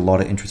going to be a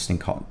lot of interesting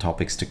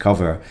topics to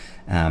cover,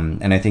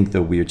 and I think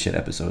the Weird Shit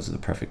episodes are the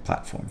perfect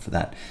platform for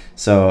that.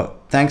 So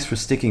thanks for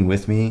sticking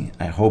with me.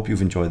 I hope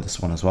you've enjoyed this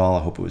one as well.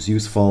 I hope it was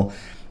useful.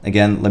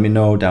 Again, let me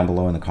know down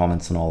below in the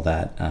comments and all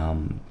that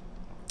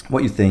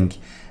what you think,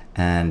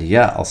 and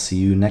yeah, I'll see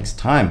you next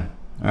time.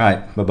 All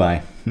right,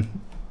 bye-bye.